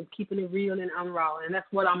reach Him is keeping it real and raw, and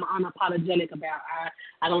that's what I'm unapologetic about.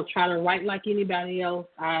 I don't try to write like anybody else.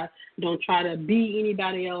 I don't try to be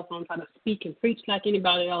anybody else. I don't try to speak and preach like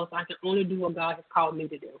anybody else. I can only do what God has called me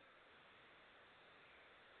to do.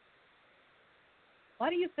 Why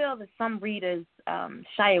do you feel that some readers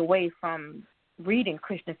shy away from reading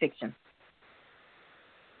Christian fiction?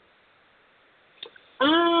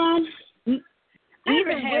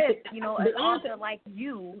 Even with, an author like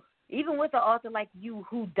you,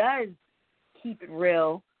 who does keep it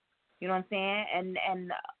real, you know what I'm saying?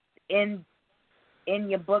 And in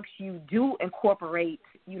your books you do incorporate,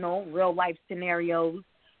 real life scenarios.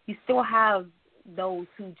 You still have those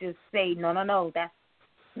who just say, no, that's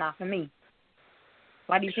not for me.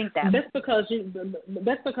 Why do you think that? That's because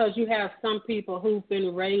you have some people who've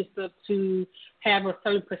been raised up to have a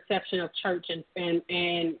certain perception of church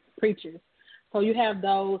and preachers. So you have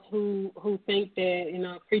those who think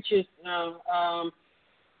that preachers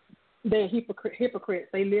they're hypocrites.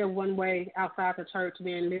 They live one way outside the church,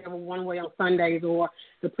 then live one way on Sundays, or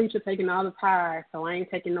the preacher taking all the tithes, so I ain't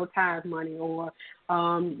taking no tithe money, or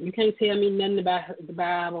you can't tell me nothing about the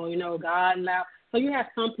Bible, God allowed. So you have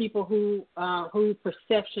some people whose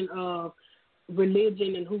perception of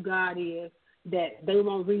religion and who God is, that they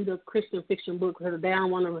won't read a Christian fiction book because they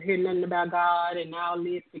don't want to hear nothing about God and all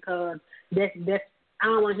this, because that's I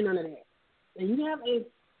don't want to hear none of that. And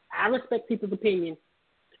I respect people's opinion.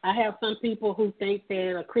 I have some people who think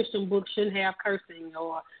that a Christian book shouldn't have cursing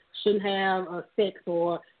or shouldn't have sex,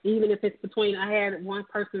 or even if it's between. I had one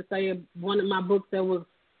person say one of my books that was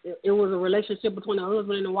a relationship between a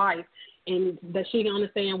husband and a wife, and that she didn't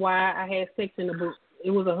understand why I had sex in the book.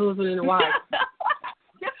 It was a husband and a wife.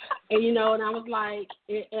 And, and I was like,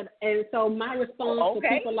 and so my response to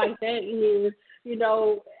people like that is,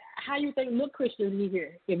 how you think little Christians be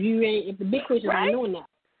here if the big Christians ain't doing that?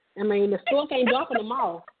 I mean, the store ain't dropping them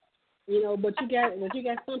off, but you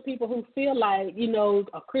got some people who feel like,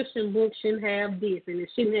 a Christian book shouldn't have this and it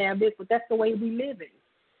shouldn't have this, but that's the way we live in,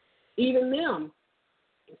 even them.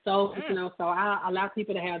 So, so I allow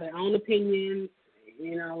people to have their own opinions,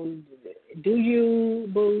 do you,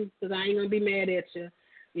 boo, because I ain't going to be mad at you.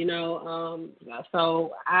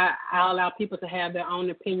 So I allow people to have their own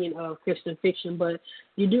opinion of Christian fiction, but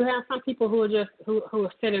you do have some people who are just who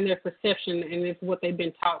are set in their perception, and it's what they've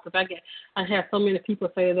been taught. Because I have so many people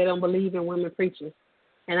say they don't believe in women preachers,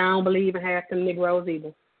 and I don't believe in half them Negroes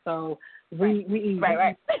either. So we even.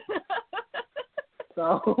 Right.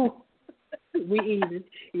 So we even.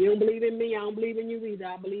 You don't believe in me, I don't believe in you either.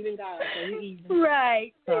 I believe in God, so we even.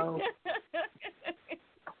 Right. So.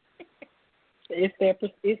 It's their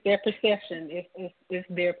perception. It's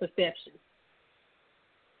their perception.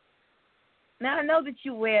 Now, I know that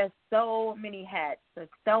you wear so many hats: a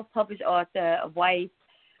self-published author, a wife,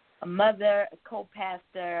 a mother, a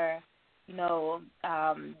co-pastor, a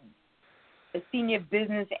senior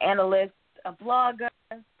business analyst, a blogger.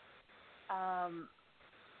 How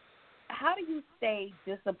do you stay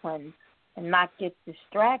disciplined and not get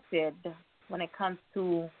distracted when it comes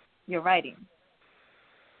to your writing?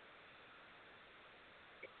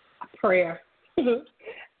 Prayer. I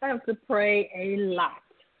have to pray a lot,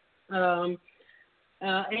 and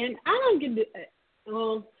I don't get.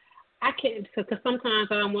 I can't, because sometimes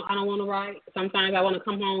I don't want to write. Sometimes I want to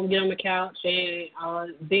come home, get on the couch,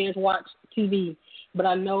 and binge watch TV. But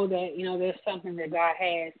I know that there's something that God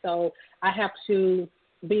has, so I have to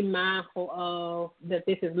be mindful of that.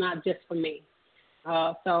 This is not just for me.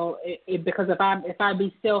 So because if I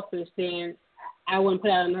be selfish, then I wouldn't put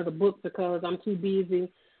out another book because I'm too busy.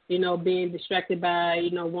 Being distracted by,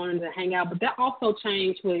 wanting to hang out. But that also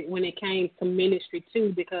changed when it came to ministry,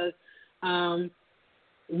 too, because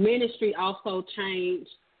ministry also changed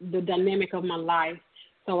the dynamic of my life.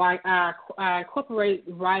 So I incorporate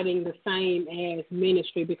writing the same as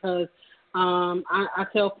ministry, because I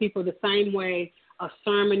tell people the same way a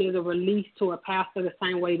sermon is a release to a pastor, the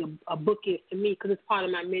same way a book is to me, because it's part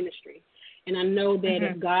of my ministry. And I know that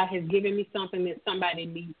if God has given me something, that somebody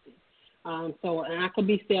needs it. So and I could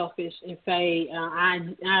be selfish and say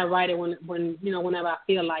I write it when whenever I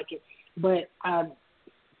feel like it. But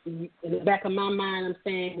in the back of my mind, I'm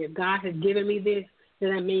saying if God has given me this,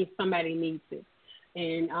 then that means somebody needs it.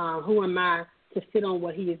 And who am I to sit on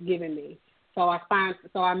what He has given me? So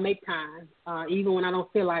I make time, even when I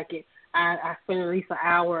don't feel like it. I spend at least an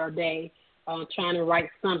hour a day trying to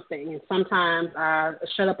write something. And sometimes I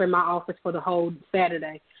shut up in my office for the whole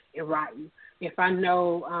Saturday writing. If I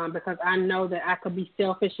know, because I know that I could be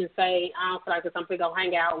selfish and say, I don't feel like I'm going to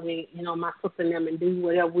hang out with, my sister and them and do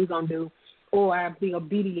whatever we're going to do, or I'll be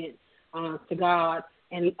obedient to God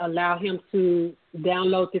and allow him to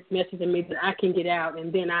download this message in me that I can get out,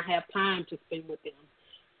 and then I have time to spend with them.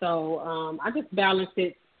 So I just balance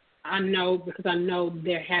it. I know, because I know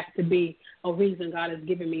there has to be a reason God has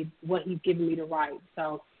given me what he's given me to write.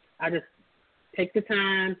 So I just take the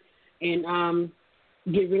time and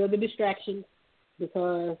get rid of the distractions,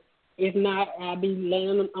 because if not, I'll be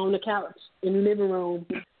laying on the couch in the living room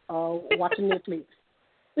watching Netflix.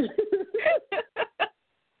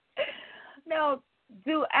 Now,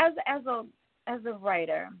 as a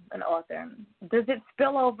writer, an author, does it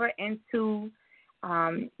spill over into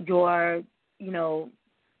your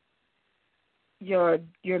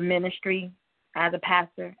ministry as a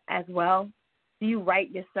pastor as well? Do you write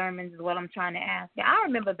your sermons is what I'm trying to ask. I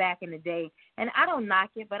remember back in the day, and I don't knock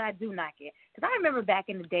it, but I do knock it, because I remember back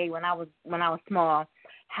in the day when I was small,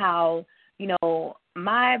 how,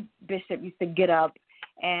 my bishop used to get up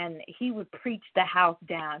and he would preach the house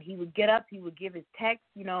down. He would get up, he would give his text,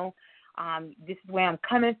 this is where I'm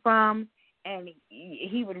coming from, and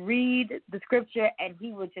he would read the scripture and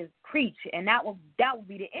he would just preach, and that would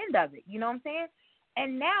be the end of it. You know what I'm saying?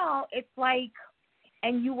 And now it's like,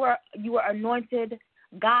 and you were anointed,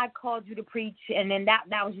 God called you to preach, and then that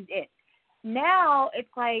was just it. Now it's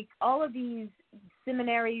like all of these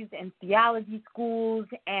seminaries and theology schools,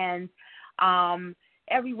 and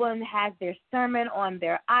everyone has their sermon on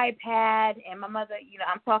their iPad. And my mother,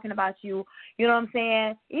 I'm talking about you, you know what I'm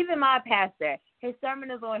saying? Even my pastor, his sermon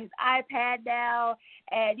is on his iPad now,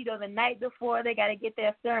 and the night before they got to get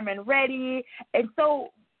their sermon ready. And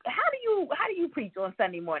so how do you preach on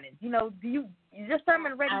Sunday mornings? Do your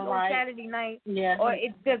sermon ready on Saturday night? Yeah. Or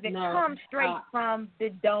does it come straight from the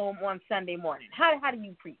dome on Sunday morning? How do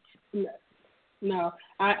you preach? No,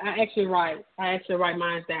 I actually write. I actually write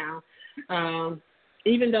mine down.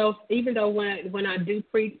 Even though when I do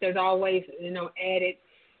preach, there's always added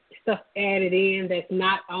stuff added in that's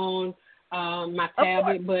not on my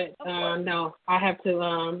tablet. But no, I have to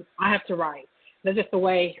write. That's just the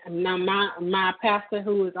way. Now my pastor,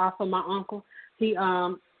 who is also my uncle, he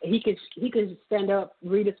could stand up,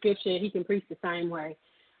 read the scripture, he can preach the same way.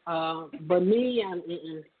 But me,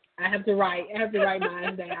 I have to write. I have to write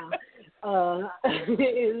mine down.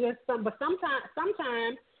 It's just but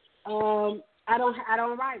sometimes I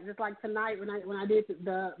don't write. Just like tonight when I did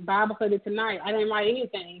the Bible study tonight, I didn't write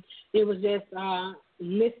anything. It was just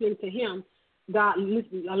listening to him.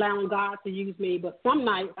 Allowing God to use me, but some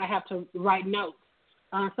nights I have to write notes.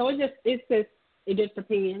 So it just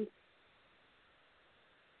depends.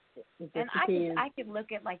 I could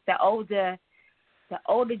look at like the older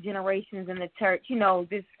generations in the church.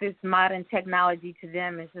 This modern technology to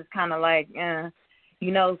them is just kind of like,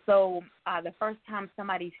 So the first time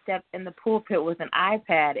somebody stepped in the pulpit with an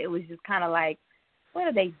iPad, it was just kind of like, what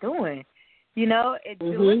are they doing? The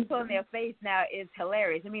look on their face now is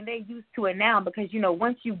hilarious. I mean, they're used to it now because,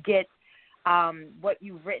 once you get what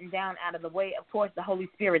you've written down out of the way, of course, the Holy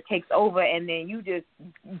Spirit takes over, and then you just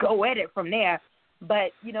go at it from there.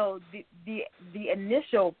 But, the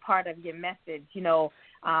initial part of your message, the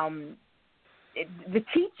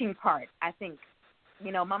teaching part, I think,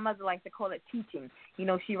 my mother likes to call it teaching.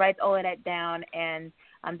 She writes all of that down, and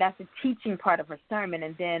that's the teaching part of her sermon.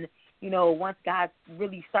 And then, once God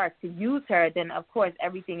really starts to use her, then, of course,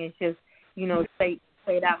 everything is just,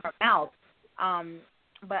 straight out her mouth.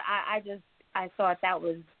 But I thought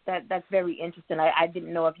that's very interesting. I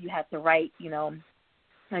didn't know if you had to write,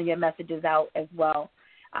 your messages out as well.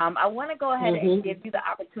 I want to go ahead and give you the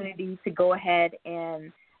opportunity to go ahead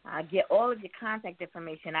and get all of your contact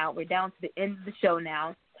information out. We're down to the end of the show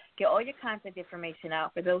now. Get all your contact information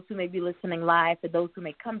out for those who may be listening live, for those who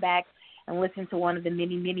may come back and listen to one of the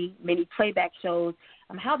many playback shows,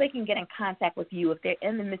 how they can get in contact with you. If they're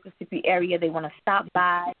in the Mississippi area, they want to stop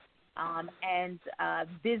by and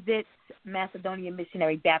visit Macedonia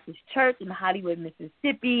Missionary Baptist Church in Hollywood,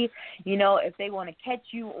 Mississippi. If they want to catch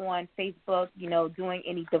you on Facebook, doing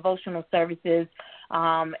any devotional services,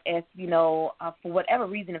 if, for whatever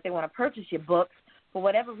reason, if they want to purchase your books, for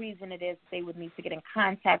whatever reason it is, they would need to get in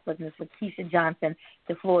contact with Ms. Lakeisha Johnson.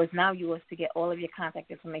 The floor is now yours to get all of your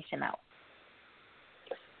contact information out.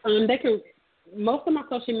 Most of my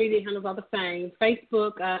social media handles are the same.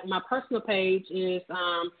 Facebook, my personal page is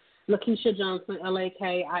Lakeisha Johnson,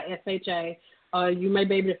 Lakisha. You may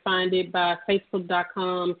be able to find it by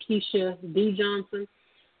Facebook.com, Keisha D. Johnson.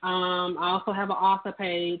 I also have an author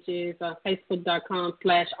page, is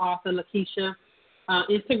Facebook.com/author Lakeisha.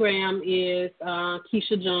 Instagram is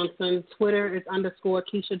Keisha Johnson. Twitter is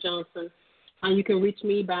 _Keisha Johnson. You can reach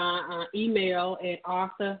me by email at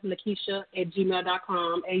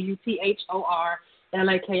authorlakisha@gmail.com,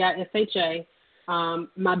 AUTHORLAKISHA.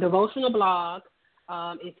 My devotional blog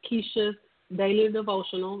is Keisha's Daily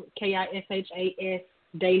Devotional, KISHAS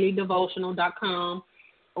dailydevotional.com,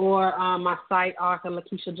 or my site,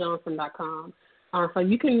 authorlakishajohnson.com. So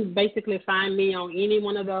you can basically find me on any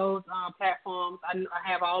one of those platforms. I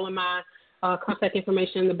have all of my contact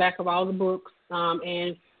information in the back of all the books,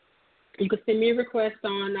 and you can send me a request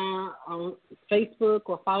on Facebook,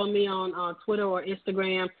 or follow me on Twitter or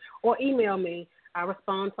Instagram, or email me. I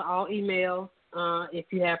respond to all emails.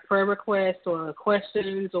 If you have prayer requests or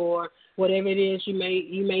questions or whatever it is you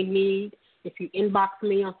may need, if you inbox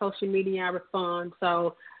me on social media, I respond.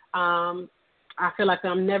 So I feel like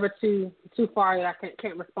I'm never too far that I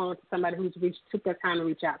can't respond to somebody who's took their time to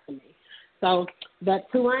reach out to me. So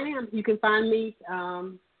that's who I am. You can find me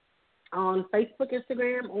on Facebook,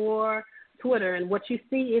 Instagram, or Twitter, and what you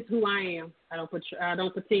see is who I am. I don't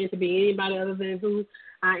pretend to be anybody other than who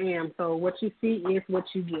I am. So what you see is what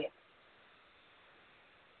you get.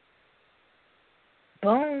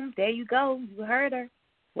 Boom, there you go. You heard her.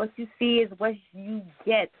 What you see is what you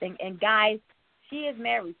get. And guys, she is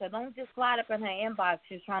married, so don't just slide up in her inbox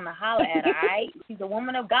just trying to holler at her, all right? She's a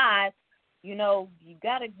woman of God. You know, you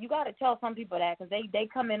gotta tell some people that, because they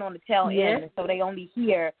come in on the tail end, and so they only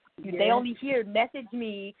hear message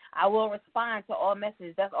me. I will respond to all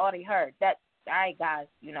messages. That's all they heard. That's all right, guys.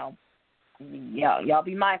 You know, y'all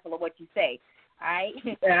be mindful of what you say. All right,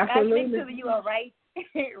 absolutely. Guys, make sure you are right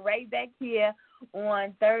back here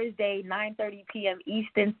on Thursday, 9:30 p.m.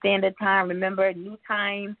 Eastern Standard Time. Remember, new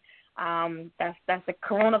time. That's the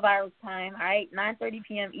coronavirus time. All right, 9:30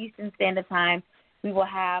 p.m. Eastern Standard Time. We will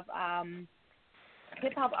have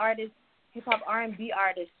hip hop R&B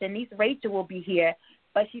artist Shanice Rachel will be here,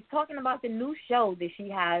 but she's talking about the new show that she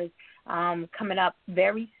has coming up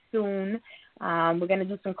very soon. We're going to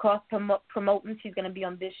do some cross promoting. She's going to be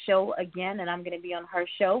on this show again, and I'm going to be on her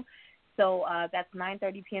show. So that's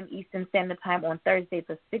 9:30 p.m. Eastern Standard Time on Thursday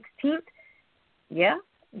the 16th. Yeah?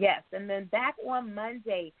 Yes. And then back on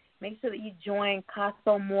Monday, make sure that you join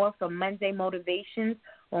Casso Moore for Monday Motivations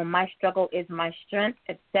on My Struggle is My Strength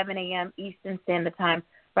at 7 a.m. Eastern Standard Time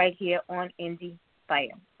right here on Indie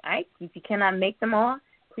Fire. All right? If you cannot make them all,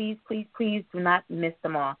 please, please, please do not miss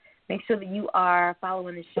them all. Make sure that you are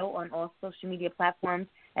following the show on all social media platforms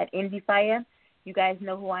at Indie Fire. You guys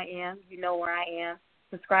know who I am. You know where I am.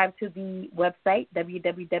 Subscribe to the website,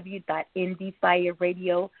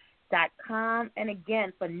 www.indiefireradio.com. And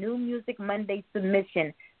again, for New Music Monday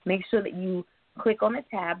submission, make sure that you click on the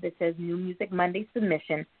tab that says New Music Monday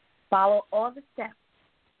submission. Follow all the steps,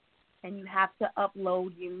 and you have to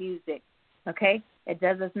upload your music, okay? It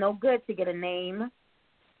does us no good to get a name,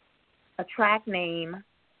 a track name,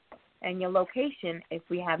 and your location if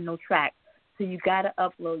we have no track. So you got to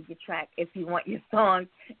upload your track if you want your songs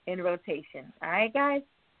in rotation. All right, guys?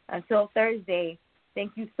 Until Thursday,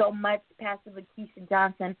 thank you so much, Pastor Lakeisha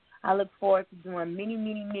Johnson. I look forward to doing many,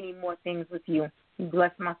 many, many more things with you. You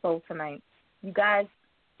blessed my soul tonight. You guys,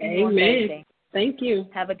 amen. Thank you.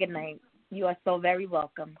 Have a good night. You are so very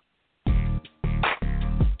welcome.